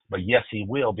 But yes, he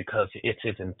will, because it's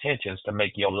his intentions to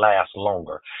make your last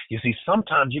longer. You see,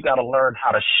 sometimes you got to learn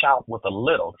how to shout with a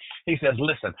little. He says,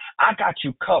 listen, I got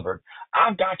you covered.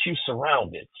 I've got you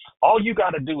surrounded. All you got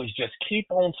to do is just keep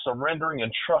on surrendering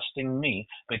and trusting me,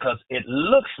 because it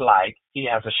looks like he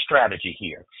has a strategy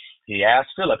here. He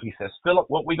asked Philip, he says, Philip,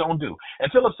 what we going to do? And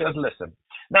Philip says, listen,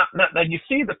 now you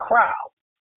see the crowd.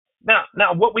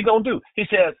 Now, what we gonna do? He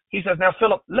says, now,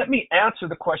 Philip, let me answer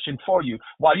the question for you.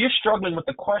 While you're struggling with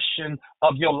the question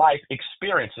of your life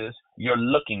experiences, you're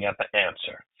looking at the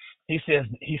answer. He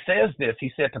says this.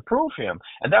 He said to prove him,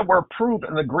 and that word "prove"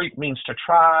 in the Greek means to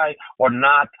try or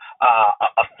not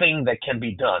a thing that can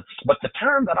be done. But the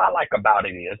term that I like about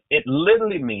it is, it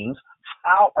literally means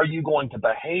how are you going to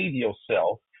behave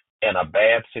yourself in a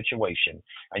bad situation.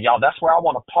 And y'all, that's where I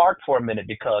want to park for a minute,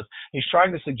 because he's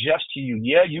trying to suggest to you,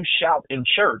 yeah, you shout in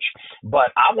church,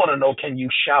 but I want to know, can you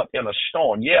shout in a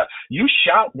storm? Yeah, you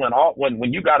shout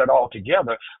when you got it all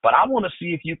together, but I want to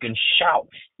see if you can shout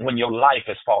when your life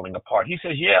is falling apart. He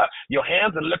says, yeah, your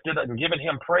hands are lifted up and giving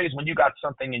him praise when you got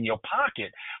something in your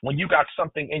pocket, when you got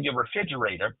something in your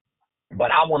refrigerator.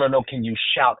 But I want to know, can you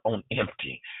shout on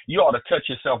empty? You ought to touch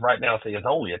yourself right now and say, it's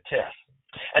only a test.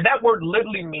 And that word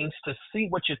literally means to see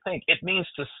what you think. It means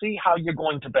to see how you're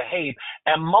going to behave.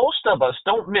 And most of us,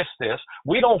 don't miss this,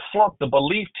 we don't flunk the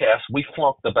belief test, we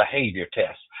flunk the behavior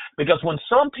test. Because when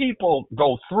some people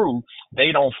go through,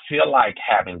 they don't feel like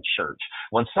having church.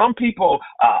 When some people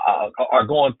are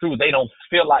going through, they don't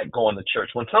feel like going to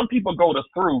church. When some people go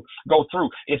through,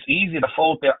 it's easy to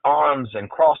fold their arms and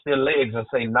cross their legs and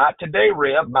say, not today,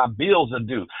 Rev, my bills are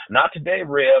due. Not today,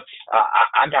 Rev,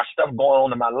 I got stuff going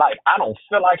on in my life. I don't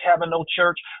feel like having no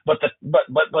church. But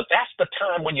that's the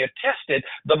time when you're tested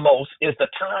the most, is the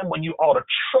time when you ought to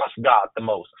trust God the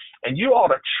most. And you ought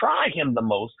to try him the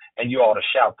most, and you ought to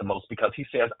shout the most, because he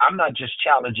says, I'm not just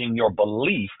challenging your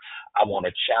belief, I want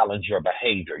to challenge your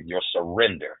behavior, your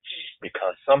surrender.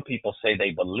 Because some people say they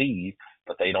believe,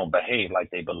 but they don't behave like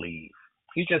they believe.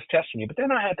 He's just testing you. But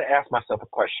then I had to ask myself a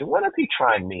question. What is he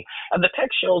trying me? And the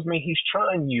text shows me he's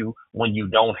trying you when you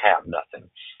don't have nothing.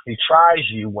 He tries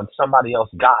you when somebody else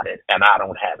got it and I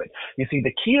don't have it. You see,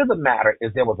 the key of the matter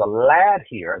is there was a lad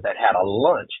here that had a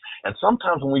lunch. And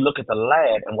sometimes when we look at the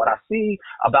lad, and what I see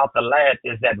about the lad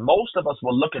is that most of us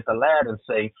will look at the lad and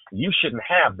say, you shouldn't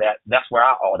have that. That's where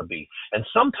I ought to be. And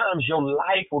sometimes your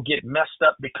life will get messed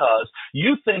up because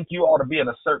you think you ought to be in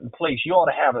a certain place. You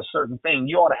ought to have a certain thing.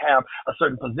 You ought to have a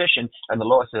certain position. And the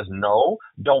Lord says, no,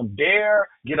 don't dare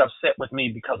get upset with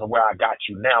me because of where I got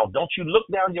you. Now, don't you look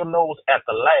down your nose at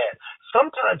the lad.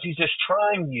 Sometimes he's just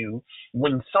trying you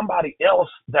when somebody else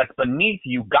that's beneath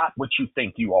you got what you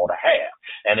think you ought to have.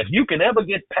 And if you can ever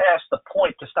get past the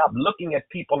point to stop looking at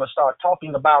people and start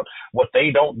talking about what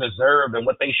they don't deserve and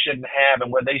what they shouldn't have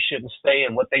and where they shouldn't stay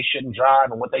and what they shouldn't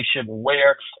drive and what they shouldn't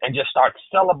wear, and just start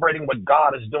celebrating what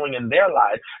God is doing in their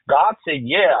life, God said,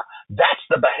 yeah, that's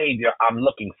the behavior I'm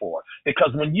looking for.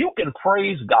 Because when you can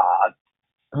praise God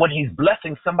when he's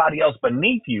blessing somebody else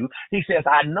beneath you, he says,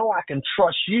 I know I can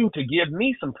trust you to give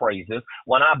me some praises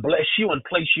when I bless you and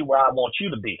place you where I want you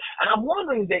to be. And I'm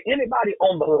wondering, is there anybody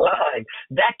on the line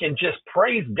that can just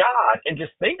praise God and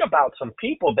just think about some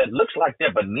people that looks like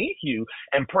they're beneath you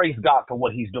and praise God for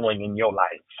what he's doing in your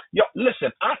life? Yo,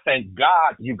 listen, I thank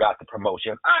God you got the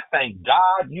promotion. I thank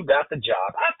God you got the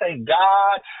job. I thank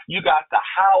God you got the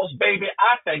house, baby.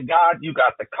 I thank God you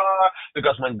got the car,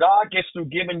 because when God gets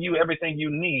through giving you everything you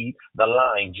need, the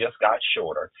line just got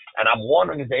shorter. And I'm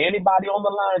wondering, is there anybody on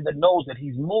the line that knows that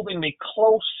he's moving me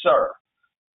closer?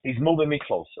 He's moving me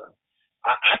closer.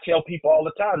 I tell people all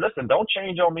the time, listen, don't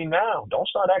change on me now. Don't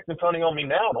start acting funny on me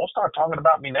now. Don't start talking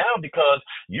about me now, because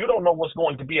you don't know what's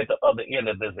going to be at the other end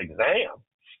of this exam.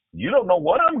 You don't know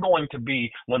what I'm going to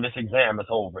be when this exam is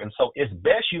over. And so it's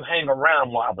best you hang around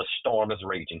while the storm is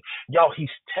raging. Y'all, he's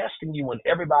testing you when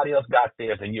everybody else got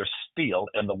theirs and you're still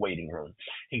in the waiting room.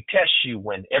 He tests you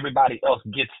when everybody else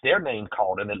gets their name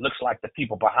called and it looks like the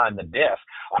people behind the desk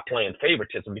are playing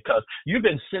favoritism, because you've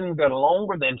been sitting there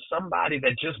longer than somebody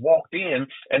that just walked in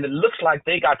and it looks like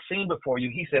they got seen before you.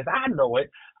 He says, I know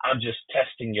it. I'm just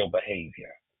testing your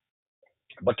behavior.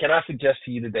 But can I suggest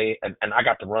to you today, and I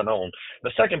got to run on, the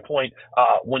second point,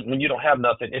 when you don't have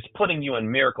nothing, it's putting you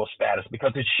in miracle status,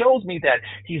 because it shows me that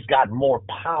he's got more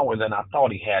power than I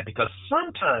thought he had, because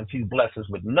sometimes he blesses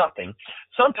with nothing.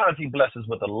 Sometimes he blesses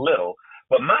with a little.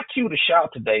 But my cue to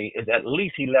shout today is at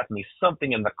least he left me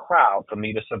something in the crowd for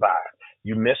me to survive.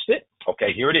 You missed it?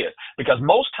 Okay, here it is. Because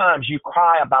most times you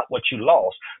cry about what you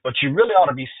lost, but you really ought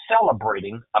to be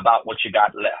celebrating about what you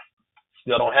got left.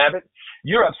 Still don't have it?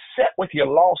 You're upset with your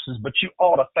losses, but you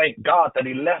ought to thank God that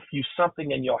he left you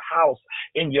something in your house,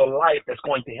 in your life, that's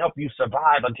going to help you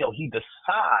survive until he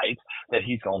decides that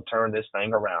he's going to turn this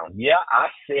thing around. Yeah, I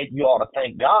said you ought to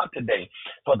thank God today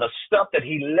for the stuff that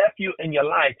he left you in your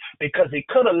life, because he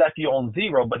could have left you on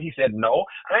zero, but he said, no,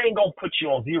 I ain't going to put you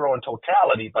on zero in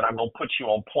totality, but I'm going to put you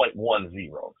on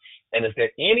 0.10. And is there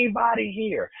anybody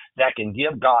here that can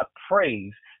give God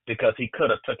praise because he could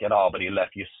have took it all, but he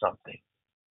left you something?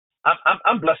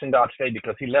 I'm blessing God today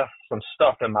because he left some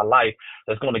stuff in my life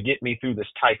that's going to get me through this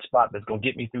tight spot, that's going to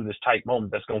get me through this tight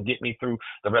moment, that's going to get me through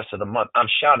the rest of the month. I'm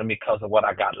shouting because of what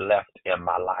I got left in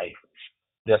my life.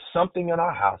 There's something in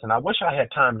our house, and I wish I had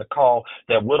time to call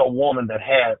that widow woman that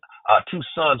had 2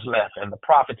 sons left, and the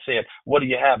prophet said, what do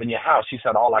you have in your house? She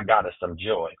said, all I got is some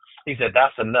joy. He said,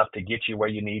 that's enough to get you where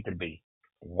you need to be.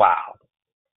 Wow.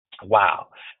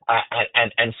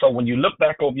 And so when you look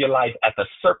back over your life at the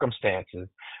circumstances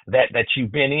that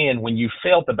you've been in when you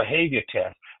failed the behavior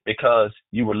test because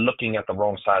you were looking at the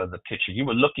wrong side of the picture, you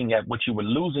were looking at what you were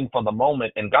losing for the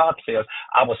moment. And God says,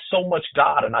 I was so much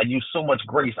God and I used so much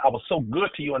grace. I was so good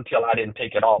to you until I didn't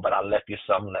take it all, but I left you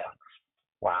some left.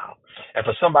 Wow. And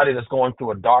for somebody that's going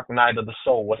through a dark night of the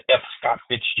soul, what F. Scott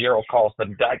Fitzgerald calls the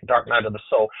dark night of the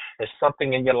soul, there's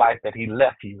something in your life that he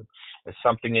left you. There's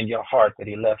something in your heart that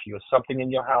he left you. There's something in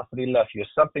your house that he left you.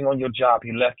 There's something on your job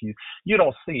he left you. You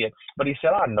don't see it, but he said,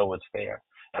 I know it's there.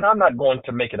 And I'm not going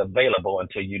to make it available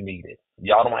until you need it.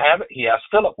 Y'all don't have it? He asked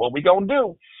Philip, what we going to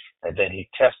do? And then he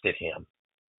tested him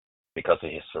because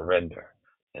of his surrender.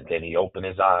 And then he opened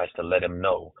his eyes to let him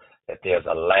know that there's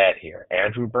a lad here.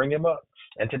 Andrew, bring him up.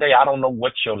 And today, I don't know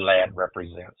what your lad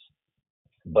represents,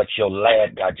 but your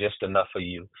lad got just enough for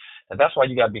you. And that's why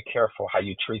you got to be careful how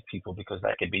you treat people, because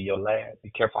that could be your lad.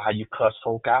 Be careful how you cuss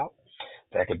folk out.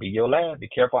 That could be your lad. Be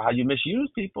careful how you misuse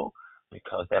people,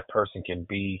 because that person can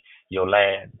be your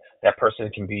lad. That person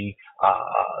can be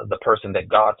the person that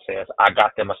God says, I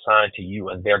got them assigned to you,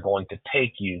 and they're going to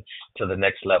take you to the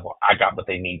next level. I got what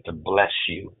they need to bless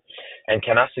you. And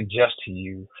can I suggest to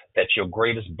you that your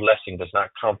greatest blessing does not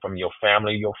come from your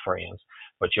family or your friends,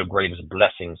 but your greatest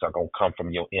blessings are going to come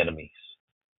from your enemies.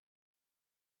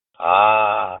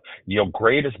 Your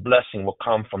greatest blessing will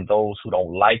come from those who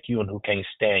don't like you and who can't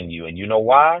stand you. And you know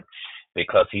why?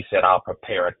 Because he said, I'll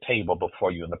prepare a table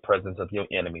before you in the presence of your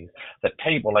enemies. The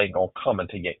table ain't going to come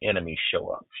until your enemies show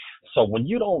up. So when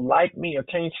you don't like me or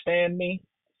can't stand me,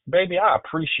 baby, I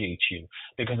appreciate you,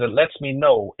 because it lets me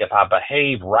know if I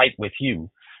behave right with you,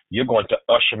 you're going to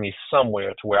usher me somewhere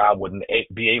to where I wouldn't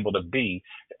be able to be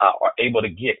or able to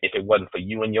get if it wasn't for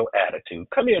you and your attitude.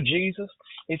 Come here, Jesus.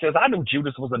 He says, I knew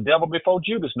Judas was a devil before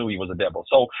Judas knew he was a devil.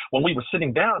 So when we were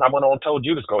sitting down, I went on and told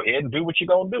Judas, go ahead and do what you're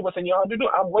going to do. What's in your heart to do?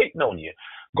 I'm waiting on you.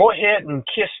 Go ahead and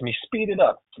kiss me. Speed it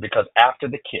up, because after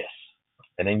the kiss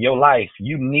and in your life,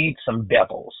 you need some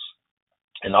devils.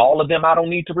 And all of them I don't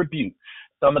need to rebuke.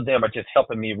 Some of them are just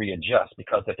helping me readjust,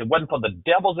 because if it wasn't for the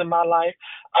devils in my life,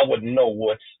 I wouldn't know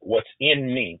what's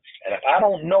in me. And if I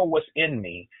don't know what's in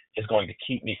me, is going to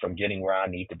keep me from getting where I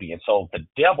need to be. And so the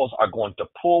devils are going to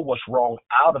pull what's wrong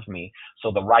out of me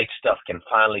so the right stuff can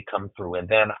finally come through. And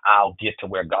then I'll get to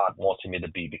where God wants me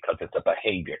to be because it's a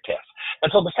behavior test.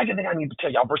 And so the second thing I need to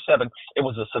tell y'all, verse 7, it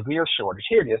was a severe shortage.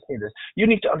 Here it is. You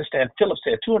need to understand, Philip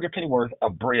said 200 penny worth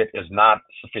of bread is not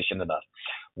sufficient enough.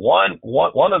 One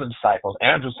of the disciples,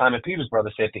 Andrew, Simon Peter's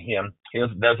brother, said to him,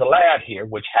 there's a lad here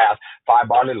which has 5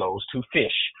 barley loaves, 2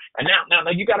 fish. And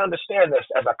now you got to understand this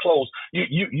as I close.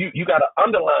 You got to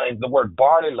underline the word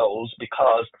barley loaves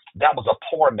because that was a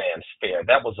poor man's fare.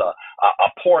 That was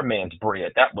a poor man's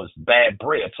bread. That was bad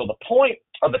bread. So the point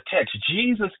of the text,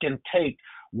 Jesus can take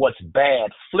what's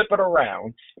bad, flip it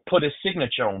around, put his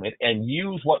signature on it, and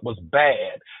use what was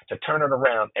bad to turn it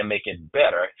around and make it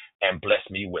better and bless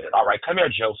me with it. All right, come here,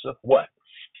 Joseph. What?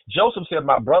 Joseph said,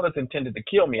 my brothers intended to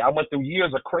kill me. I went through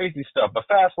years of crazy stuff, but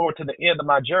fast forward to the end of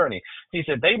my journey. He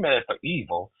said, they meant it for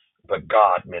evil, but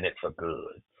God meant it for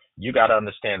good. You got to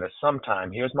understand that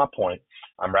sometimes, here's my point,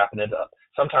 I'm wrapping it up.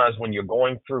 Sometimes when you're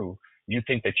going through, you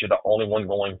think that you're the only one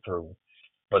going through.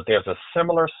 But there's a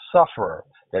similar sufferer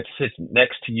that sits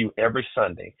next to you every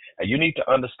Sunday. And you need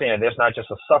to understand there's not just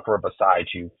a sufferer beside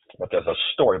you, but there's a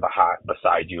story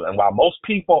beside you. And while most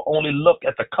people only look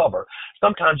at the cover,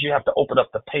 sometimes you have to open up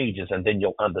the pages and then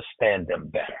you'll understand them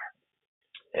better.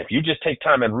 If you just take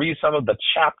time and read some of the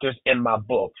chapters in my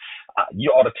book,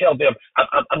 you ought to tell them,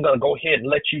 I'm going to go ahead and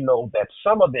let you know that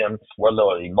some of them were a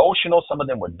little emotional, some of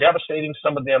them were devastating,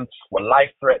 some of them were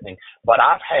life-threatening. But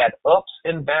I've had ups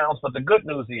and downs, but the good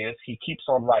news is he keeps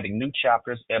on writing new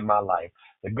chapters in my life.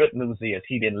 The good news is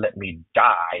he didn't let me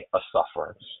die a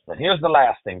sufferer. And here's the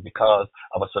last thing, because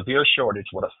of a severe shortage,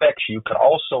 what affects you could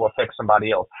also affect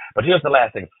somebody else. But here's the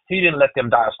last thing. He didn't let them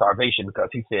die of starvation because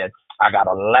he said, I got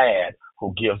a lad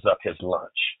who gives up his lunch.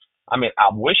 I mean, I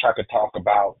wish I could talk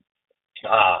about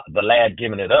the lad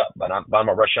giving it up, but I'm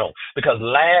gonna rush on because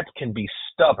lads can be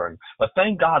stubborn. But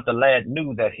thank God the lad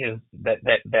knew that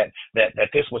that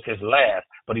this was his last.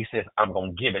 But he says, "I'm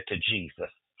gonna give it to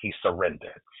Jesus." He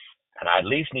surrendered. And I at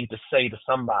least need to say to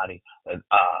somebody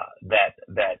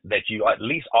that you at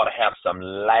least ought to have some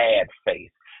lad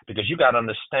faith. Because you got to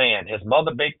understand, his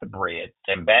mother baked the bread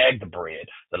and bagged the bread.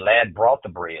 The lad brought the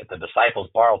bread. The disciples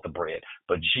borrowed the bread.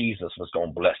 But Jesus was going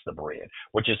to bless the bread,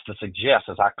 which is to suggest,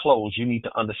 as I close, you need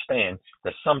to understand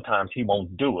that sometimes he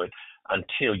won't do it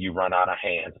until you run out of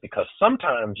hands, because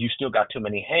sometimes you still got too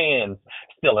many hands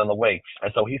still in the way.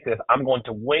 And so he says, I'm going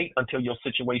to wait until your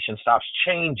situation stops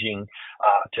changing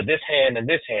to this hand and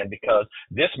this hand, because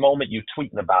this moment you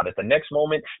tweeting about it. The next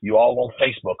moment you all on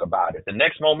Facebook about it. The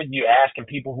next moment you asking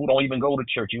people who don't even go to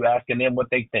church, you asking them what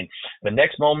they think. The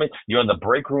next moment you're in the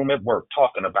break room at work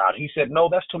talking about it. He said, no,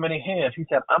 that's too many hands. He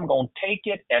said, I'm going to take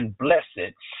it and bless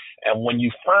it. And when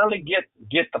you finally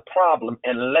get the problem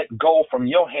and let go from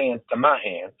your hands to my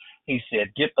hands, he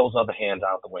said, get those other hands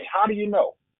out of the way. How do you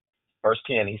know? Verse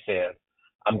 10, he said,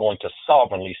 I'm going to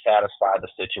sovereignly satisfy the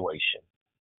situation.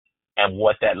 And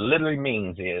what that literally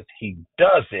means is he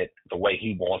does it the way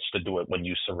he wants to do it when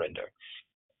you surrender.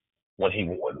 When he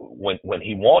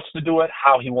wants to do it,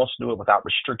 how he wants to do it, without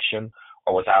restriction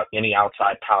or without any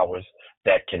outside powers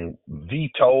that can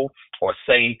veto or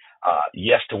say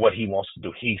yes to what he wants to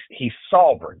do. He's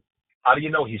sovereign. How do you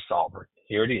know he's sovereign?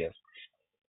 Here it is.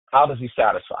 How does he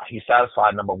satisfy? He's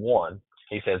satisfied, number one.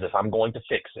 He says, if I'm going to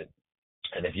fix it,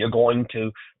 and if you're going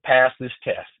to pass this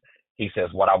test, he says,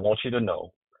 what I want you to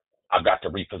know, I've got to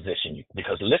reposition you.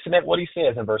 Because listen at what he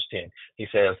says in verse 10. He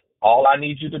says, all I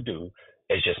need you to do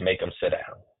is just make them sit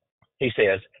down. He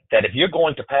says that if you're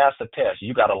going to pass the test,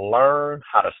 you got to learn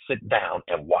how to sit down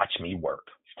and watch me work.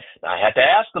 Now, I had to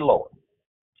ask the Lord,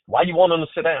 why you want them to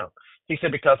sit down? He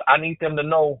said, because I need them to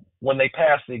know when they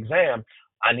pass the exam,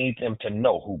 I need them to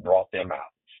know who brought them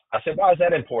out. I said, why is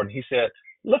that important? He said,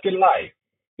 look at life.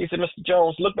 He said, Mr.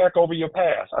 Jones, look back over your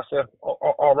past. I said,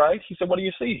 all right. He said, what do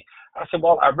you see? I said,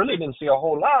 well, I really didn't see a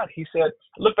whole lot. He said,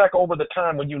 look back over the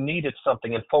time when you needed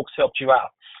something and folks helped you out,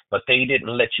 but they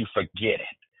didn't let you forget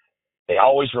it. They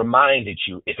always reminded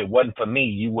you, if it wasn't for me,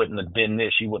 you wouldn't have been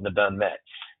this, you wouldn't have done that.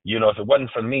 You know, if it wasn't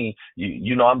for me,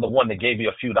 you know, I'm the one that gave you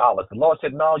a few dollars. The Lord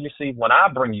said, no, you see, when I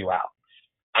bring you out,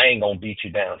 I ain't going to beat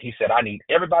you down. He said, I need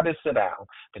everybody to sit down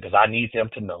because I need them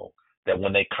to know that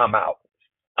when they come out,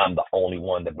 I'm the only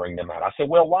one to bring them out. I said,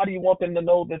 well, why do you want them to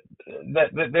know that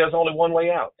there's only one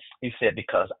way out? He said,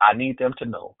 because I need them to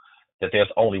know that there's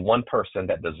only one person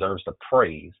that deserves the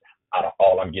praise out of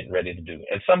all I'm getting ready to do.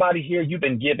 And somebody here, you've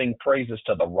been giving praises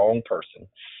to the wrong person.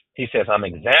 He says, I'm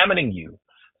examining you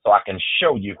so I can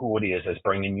show you who it is that's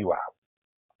bringing you out.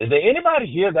 Is there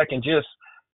anybody here that can just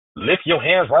lift your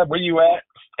hands right where you at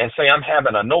and say, I'm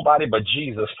having a nobody but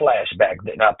Jesus flashback.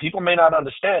 Now, people may not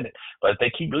understand it, but if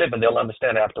they keep living, they'll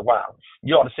understand it after a while.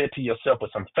 You ought to say it to yourself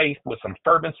with some faith, with some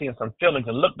fervency and some feelings,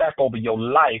 and look back over your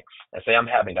life and say, I'm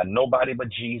having a nobody but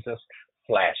Jesus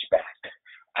flashback.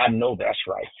 I know that's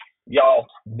right. Y'all,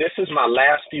 this is my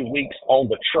last few weeks on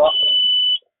the truck.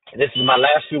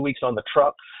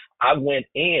 I went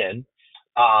in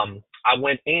and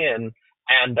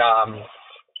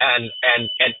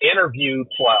interviewed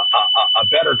for a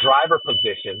better driver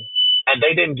position, and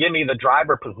they didn't give me the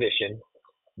driver position.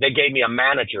 They gave me a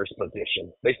manager's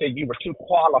position. They said you were too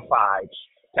qualified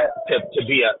to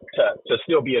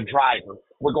still be a driver.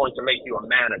 We're going to make you a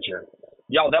manager.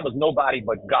 Y'all, that was nobody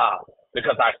but God,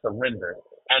 because I surrendered.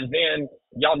 And then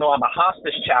y'all know I'm a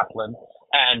hospice chaplain,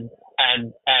 and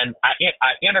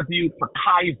I interviewed for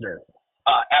Kaiser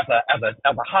as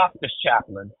a hospice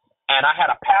chaplain, and I had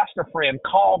a pastor friend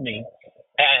call me.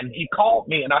 And he called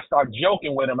me, and I started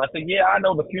joking with him. I said, yeah, I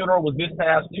know the funeral was this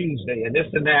past Tuesday and this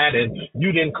and that, and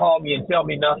you didn't call me and tell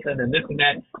me nothing and this and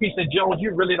that. He said, Jones,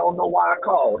 you really don't know why I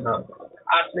called, huh?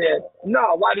 I said,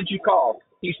 no, why did you call?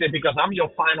 He said, because I'm your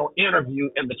final interview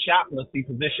in the chaplaincy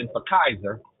position for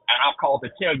Kaiser, and I've called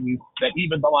to tell you that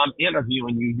even though I'm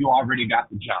interviewing you, you already got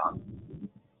the job.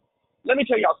 Let me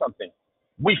tell y'all something.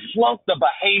 We flunked the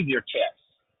behavior test.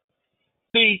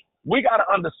 See, we got to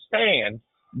understand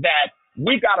that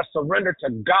we got to surrender to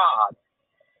God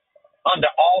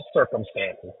under all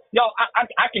circumstances. Y'all,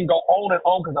 I can go on and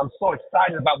on because I'm so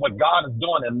excited about what God is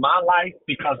doing in my life,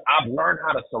 because I've learned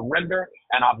how to surrender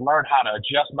and I've learned how to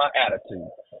adjust my attitude.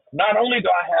 Not only do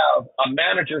I have a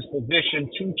manager's position,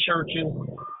 2 churches,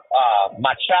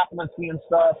 my chaplaincy and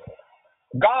stuff,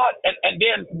 God, and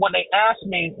then when they asked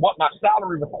me what my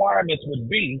salary requirements would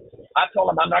be, I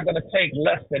told them I'm not going to take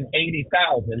less than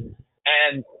 $80,000.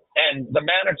 And the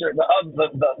manager,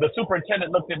 the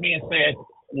superintendent looked at me and said,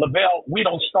 Lavell, we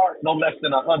don't start no less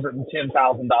than $110,000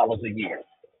 a year.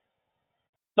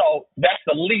 So that's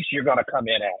the least you're going to come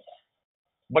in at.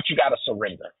 But you got to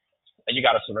surrender. And you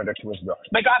got to surrender to his will.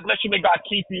 May God bless you. May God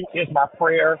keep you is my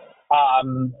prayer.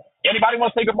 Anybody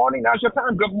want to say good morning? Now's your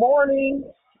time. Good morning.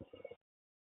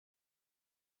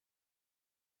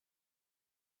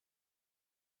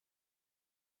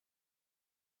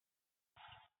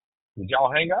 Did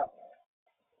y'all hang up?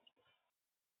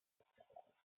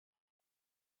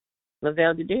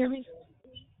 Lavell, did you hear me?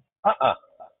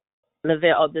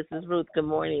 Lavell, this is Ruth. Good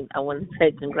morning. I want to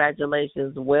say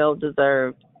congratulations. Well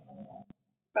deserved.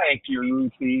 Thank you,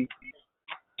 Ruthie.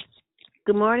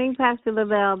 Good morning, Pastor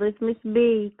Lavell. This is Miss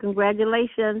B.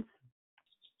 Congratulations.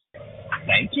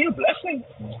 Thank you. Blessing.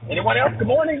 Anyone else? Good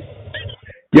morning.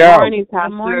 Good morning, Pastor.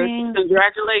 Good morning.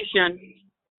 Congratulations.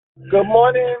 Good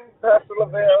morning, Pastor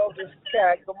Lavell. This is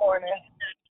Kat. Good morning.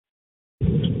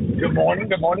 Good morning.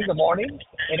 Good morning. Good morning.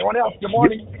 Anyone else? Good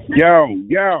morning. Yo.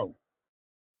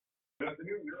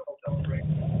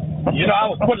 You know, I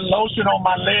was putting lotion on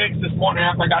my legs this morning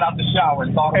after I got out the shower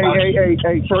and thought about it.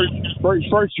 Hey.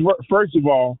 First of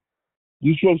all,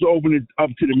 you're supposed to open it up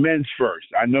to the men's first.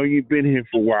 I know you've been here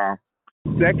for a while.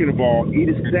 Second of all, eat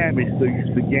a sandwich so you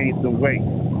can gain some weight.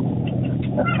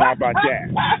 How about that?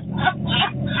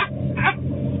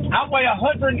 I weigh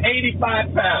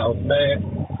 185 pounds,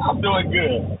 man. I'm doing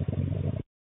good.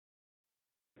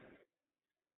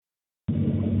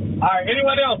 All right,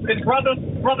 anyone else? And brothers,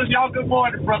 y'all good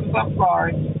morning. Brothers, I'm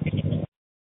sorry.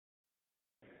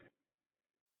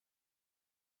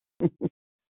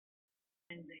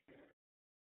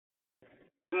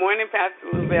 Good morning, Pastor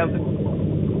Lavell.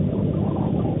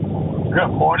 Good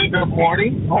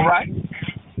morning. All right.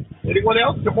 Anyone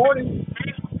else? Good morning.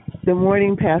 Good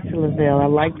morning, Pastor Lavell. I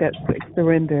like that quick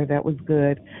surrender. That was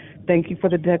good. Thank you for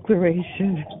the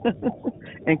declaration.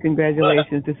 And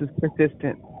congratulations. This is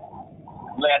persistent.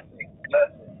 Blessing.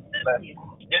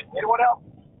 Anyone else?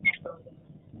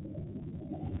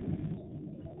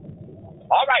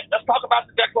 All right, let's talk about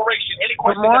the declaration. Any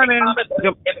questions?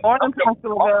 Good morning, Pastor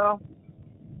Lavell.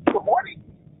 Good morning.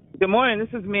 Good morning.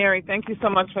 This is Mary. Thank you so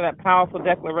much for that powerful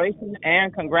declaration,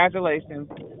 and congratulations.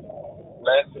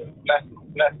 Blessing.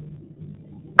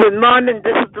 Good morning.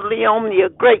 This is Leonia.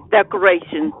 Great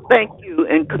declaration. Thank you,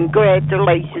 and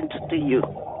congratulations to you.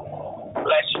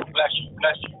 Bless you.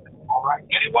 All right.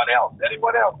 Anyone else? Good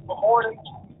morning.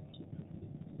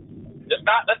 If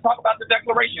not, let's talk about the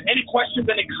declaration. Any questions,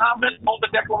 any comments on the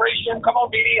declaration? Come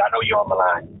on, Dee. I know you're on the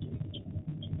line.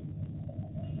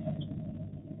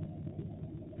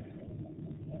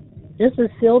 This is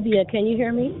Sylvia. Can you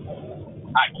hear me?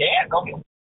 I can. Go ahead.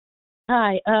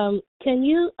 Hi.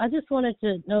 I just wanted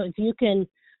to know if you can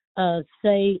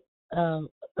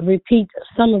repeat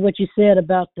some of what you said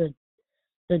about the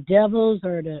devils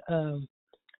or the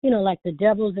like the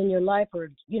devils in your life, or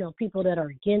people that are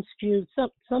against you.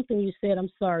 Something you said. I'm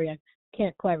sorry, I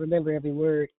can't quite remember every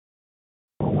word.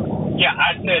 Yeah,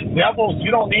 I said devils.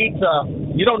 You don't need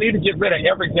to get rid of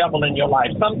every devil in your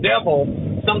life. Some devils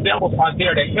are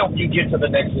there to help you get to the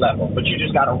next level, but you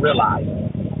just got to realize.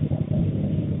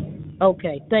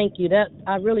 Okay, thank you. That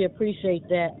I really appreciate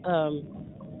that,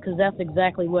 because that's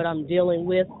exactly what I'm dealing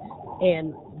with,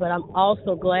 but I'm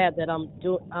also glad that I'm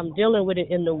dealing with it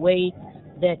in the way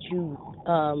that you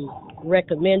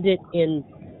recommended, in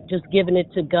just giving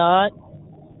it to God,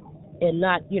 and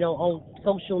not on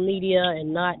social media,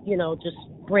 and not just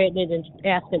spreading it and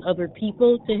asking other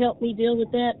people to help me deal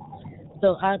with that.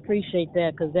 So I appreciate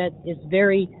that, because that is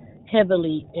very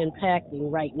heavily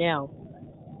impacting right now.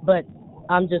 But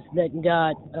I'm just letting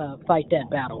God fight that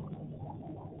battle,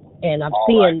 and I'm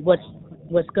seeing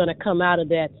what's going to come out of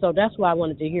that. So that's why I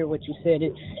wanted to hear what you said.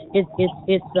 It's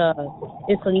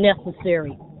a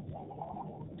necessary.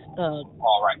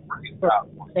 All right.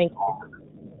 Thank you.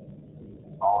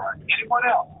 All right. Anyone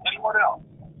else?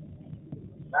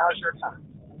 Now's your time.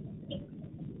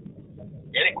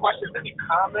 Any questions? Any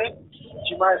comments that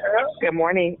you might have? Good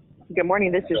morning.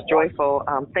 This is Joyful.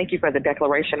 Thank you for the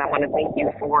declaration. I want to thank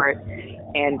you for it.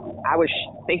 And I was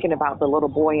thinking about the little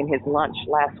boy and his lunch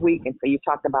last week. And so you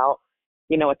talked about,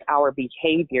 it's our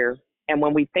behavior. And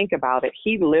when we think about it,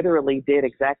 he literally did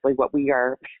exactly what we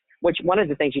are, which one of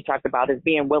the things you talked about is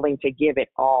being willing to give it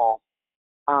all.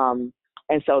 And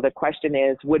so the question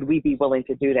is, would we be willing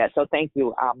to do that? So thank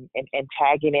you. And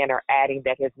tagging in or adding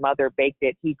that his mother baked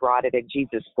it, he brought it, and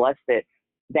Jesus blessed it.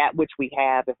 That which we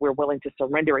have, if we're willing to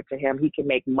surrender it to him, he can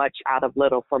make much out of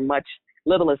little, for much,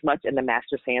 little is much in the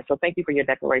master's hand. So thank you for your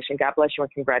declaration. God bless you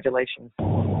and congratulations.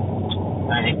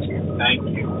 Thank you.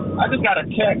 I just got a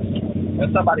text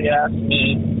and somebody asked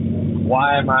me,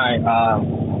 why am I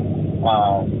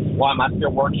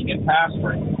still working in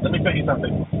pastoring? Let me tell you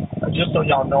something. Just so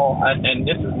y'all know, and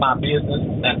this is my business,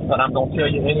 but I'm going to tell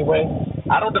you anyway,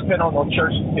 I don't depend on no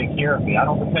church to take care of me. I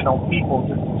don't depend on people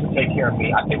to take care of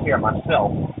me. I take care of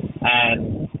myself.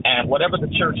 And whatever the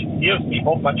church gives me,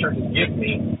 both my churches give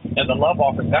me, and the love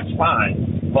offering, that's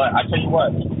fine. But I tell you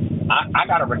what, I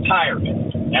got a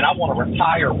retirement, and I want to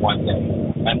retire one day.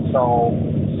 And so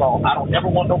I don't ever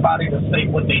want nobody to say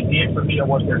what they did for me or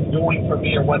what they're doing for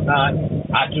me or whatnot.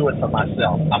 I do it for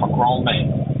myself. I'm a grown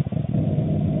man.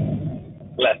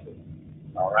 Bless it.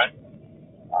 All right.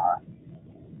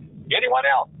 Anyone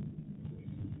else?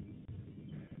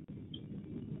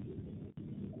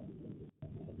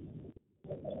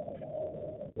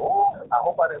 Oh, I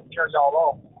hope I didn't turn y'all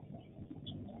off.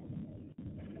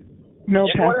 No,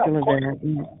 Pastor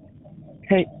Lavell.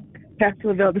 Hey,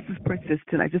 Pastor Lavell, this is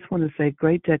Persistent. I just want to say,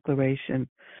 great declaration.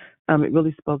 It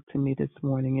really spoke to me this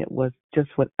morning. It was just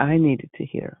what I needed to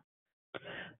hear,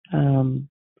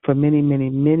 for many, many,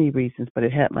 many reasons, but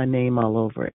it had my name all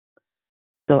over it.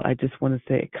 So I just want to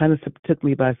say it kind of took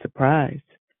me by surprise,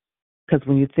 because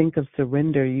when you think of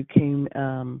surrender, you came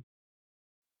at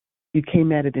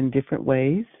it in different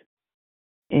ways,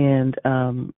 and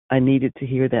I needed to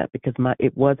hear that, because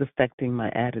it was affecting my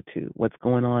attitude. What's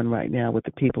going on right now with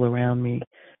the people around me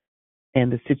and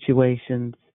the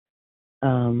situations,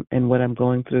 and what I'm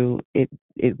going through, it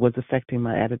was affecting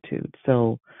my attitude.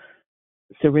 So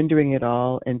surrendering it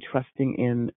all and trusting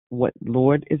in what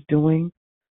Lord is doing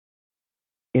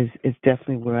is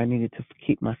definitely where I needed to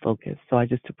keep my focus. So I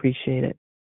just appreciate it.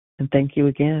 And thank you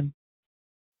again.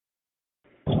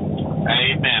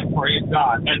 Amen. Praise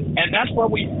God. And that's where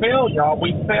we fail, y'all.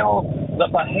 We fail the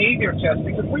behavior test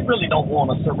because we really don't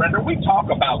want to surrender. We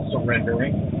talk about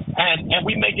surrendering, and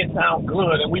we make it sound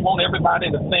good, and we want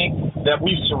everybody to think that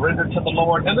we've surrendered to the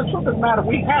Lord. And the truth of the matter,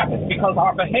 we haven't, because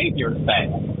our behavior is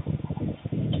bad.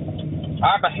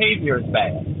 Our behavior is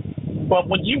bad. But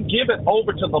when you give it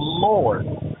over to the Lord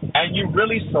and you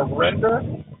really surrender,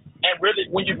 and really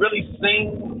when you really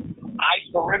sing, I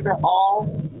surrender all,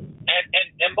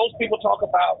 and most people talk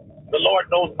about the Lord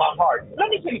knows my heart. Let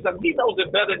me tell you something. He knows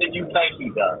it better than you think he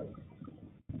does.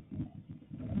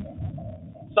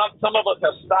 Some of us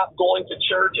have stopped going to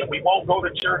church, and we won't go to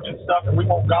church and stuff, and we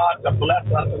want God to bless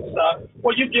us and stuff.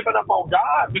 Well, you've given up on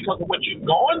God because of what you're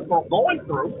going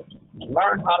through.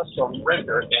 Learn how to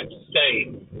surrender and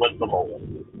stay with the Lord.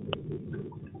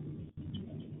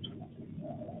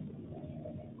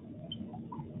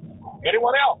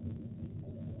 Anyone else?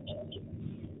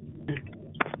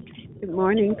 Good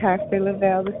morning, Pastor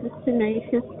Lavell. This is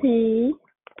Tenacious T.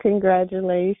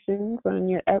 Congratulations on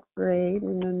your upgrade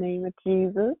in the name of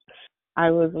Jesus.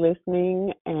 I was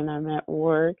listening, and I'm at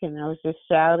work, and I was just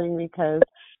shouting because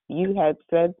you had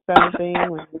said something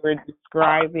when you were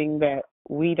describing that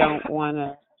we don't want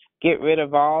to get rid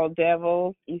of all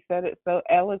devils. You said it so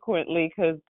eloquently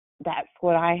because that's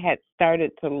what I had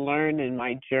started to learn in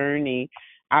my journey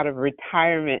out of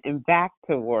retirement and back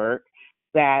to work,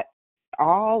 that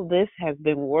all this has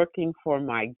been working for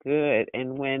my good.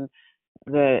 And when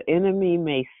the enemy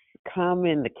may come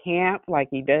in the camp like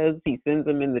he does, he sends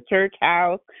them in the church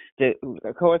house.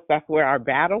 Of course, that's where our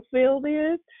battlefield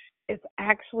is. It's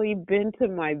actually been to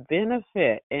my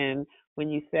benefit. And when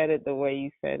you said it the way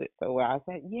you said it so well, I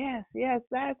said, yes,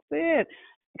 that's it.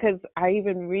 Because I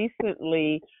even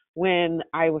recently, when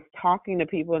I was talking to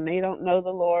people and they don't know the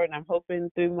Lord, and I'm hoping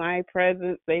through my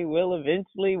presence they will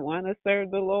eventually want to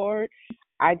serve the Lord,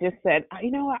 I just said,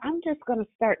 you know what, I'm just going to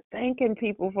start thanking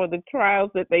people for the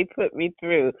trials that they put me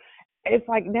through. It's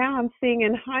like now I'm seeing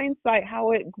in hindsight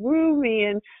how it grew me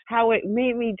and how it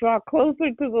made me draw closer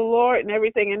to the Lord and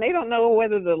everything. And they don't know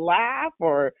whether to laugh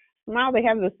or smile. They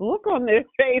have this look on their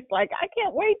face like, I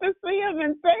can't wait to see them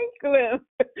and thank them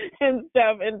and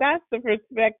stuff. And that's the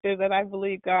perspective that I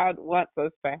believe God wants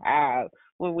us to have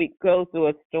when we go through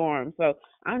a storm. So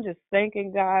I'm just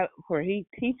thanking God for He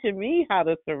teaching me how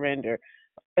to surrender.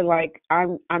 Like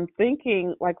I'm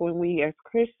thinking, like when we as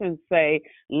Christians say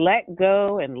let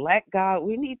go and let God,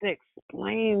 we need to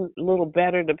explain a little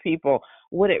better to people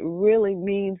what it really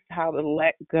means, how to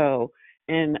let go.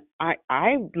 And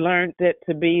I've learned it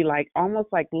to be like almost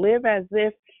like live as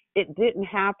if it didn't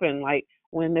happen. Like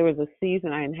when there was a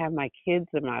season I didn't have my kids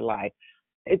in my life,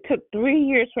 it took 3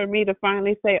 years for me to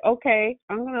finally say, okay,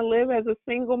 I'm going to live as a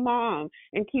single mom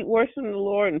and keep worshiping the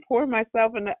Lord and pour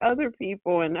myself into other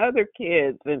people and other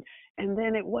kids. And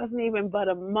then it wasn't even but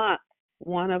a month,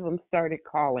 one of them started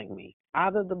calling me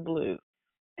out of the blue.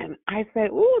 And I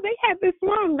said, ooh, they had this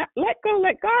wrong. Let go,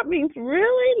 let God means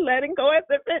really letting go as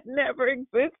if it never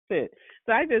existed.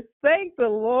 So I just thank the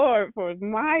Lord for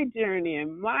my journey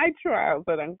and my trials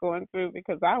that I'm going through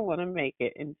because I want to make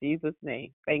it in Jesus'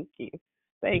 name. Thank you.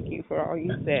 Thank you for all you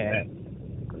said.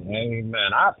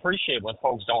 Amen. I appreciate when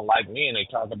folks don't like me and they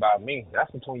talk about me.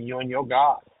 That's between you and your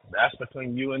God. That's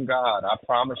between you and God. I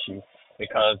promise you,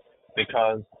 because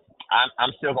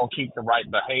I'm still gonna keep the right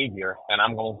behavior and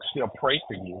I'm gonna still pray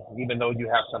for you, even though you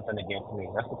have something against me.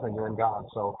 That's between you and God.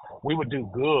 So we would do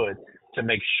good to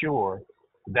make sure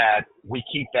that we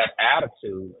keep that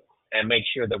attitude and make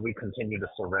sure that we continue to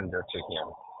surrender to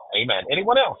Him. Amen.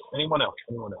 Anyone else? Anyone else?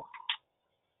 Anyone else?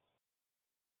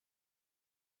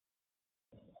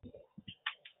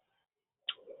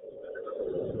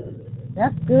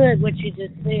 That's good what you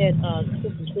just said,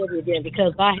 Sister Sylvia, again,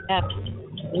 because I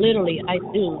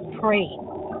do pray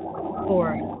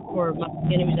for my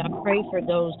enemies. I pray for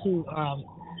those who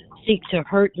seek to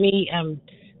hurt me.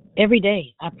 Every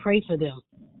day, I pray for them.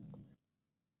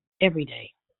 Every day.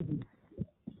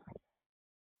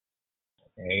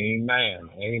 Amen.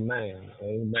 Amen.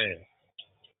 Amen.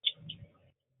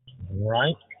 All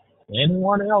right.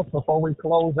 Anyone else before we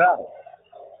close out?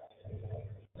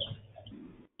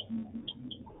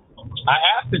 I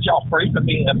ask that y'all pray for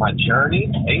me in my journey,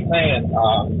 amen,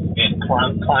 in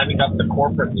climbing up the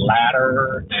corporate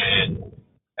ladder and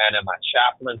in my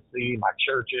chaplaincy, my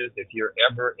churches. If you're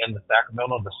ever in the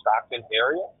Sacramento, the Stockton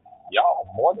area, y'all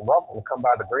more than welcome to come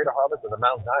by the Greater Harvest of the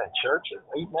Mount Zion churches.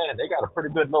 Amen. They got a pretty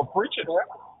good little preacher there.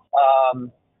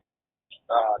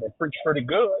 They preach pretty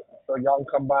good, so y'all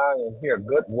can come by and hear a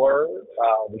good word.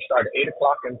 We start at 8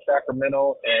 o'clock in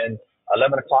Sacramento and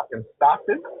 11 o'clock in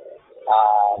Stockton.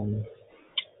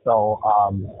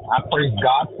 I praise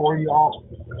God for y'all,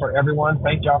 for everyone.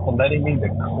 Thank y'all for letting me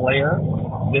declare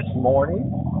this morning,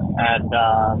 and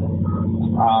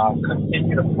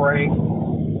continue to pray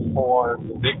for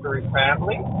the Victory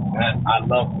family. And I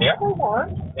love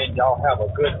everyone, and y'all have a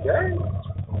good day.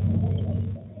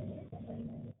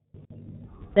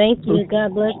 Thank you.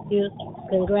 God bless you.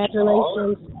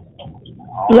 Congratulations.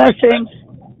 Blessings.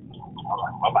 All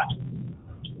right. Bye-bye.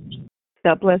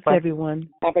 God bless everyone.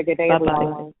 Have a good day,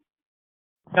 everyone.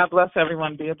 God bless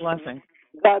everyone. Be a blessing.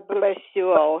 God bless you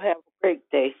all. Have a great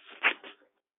day.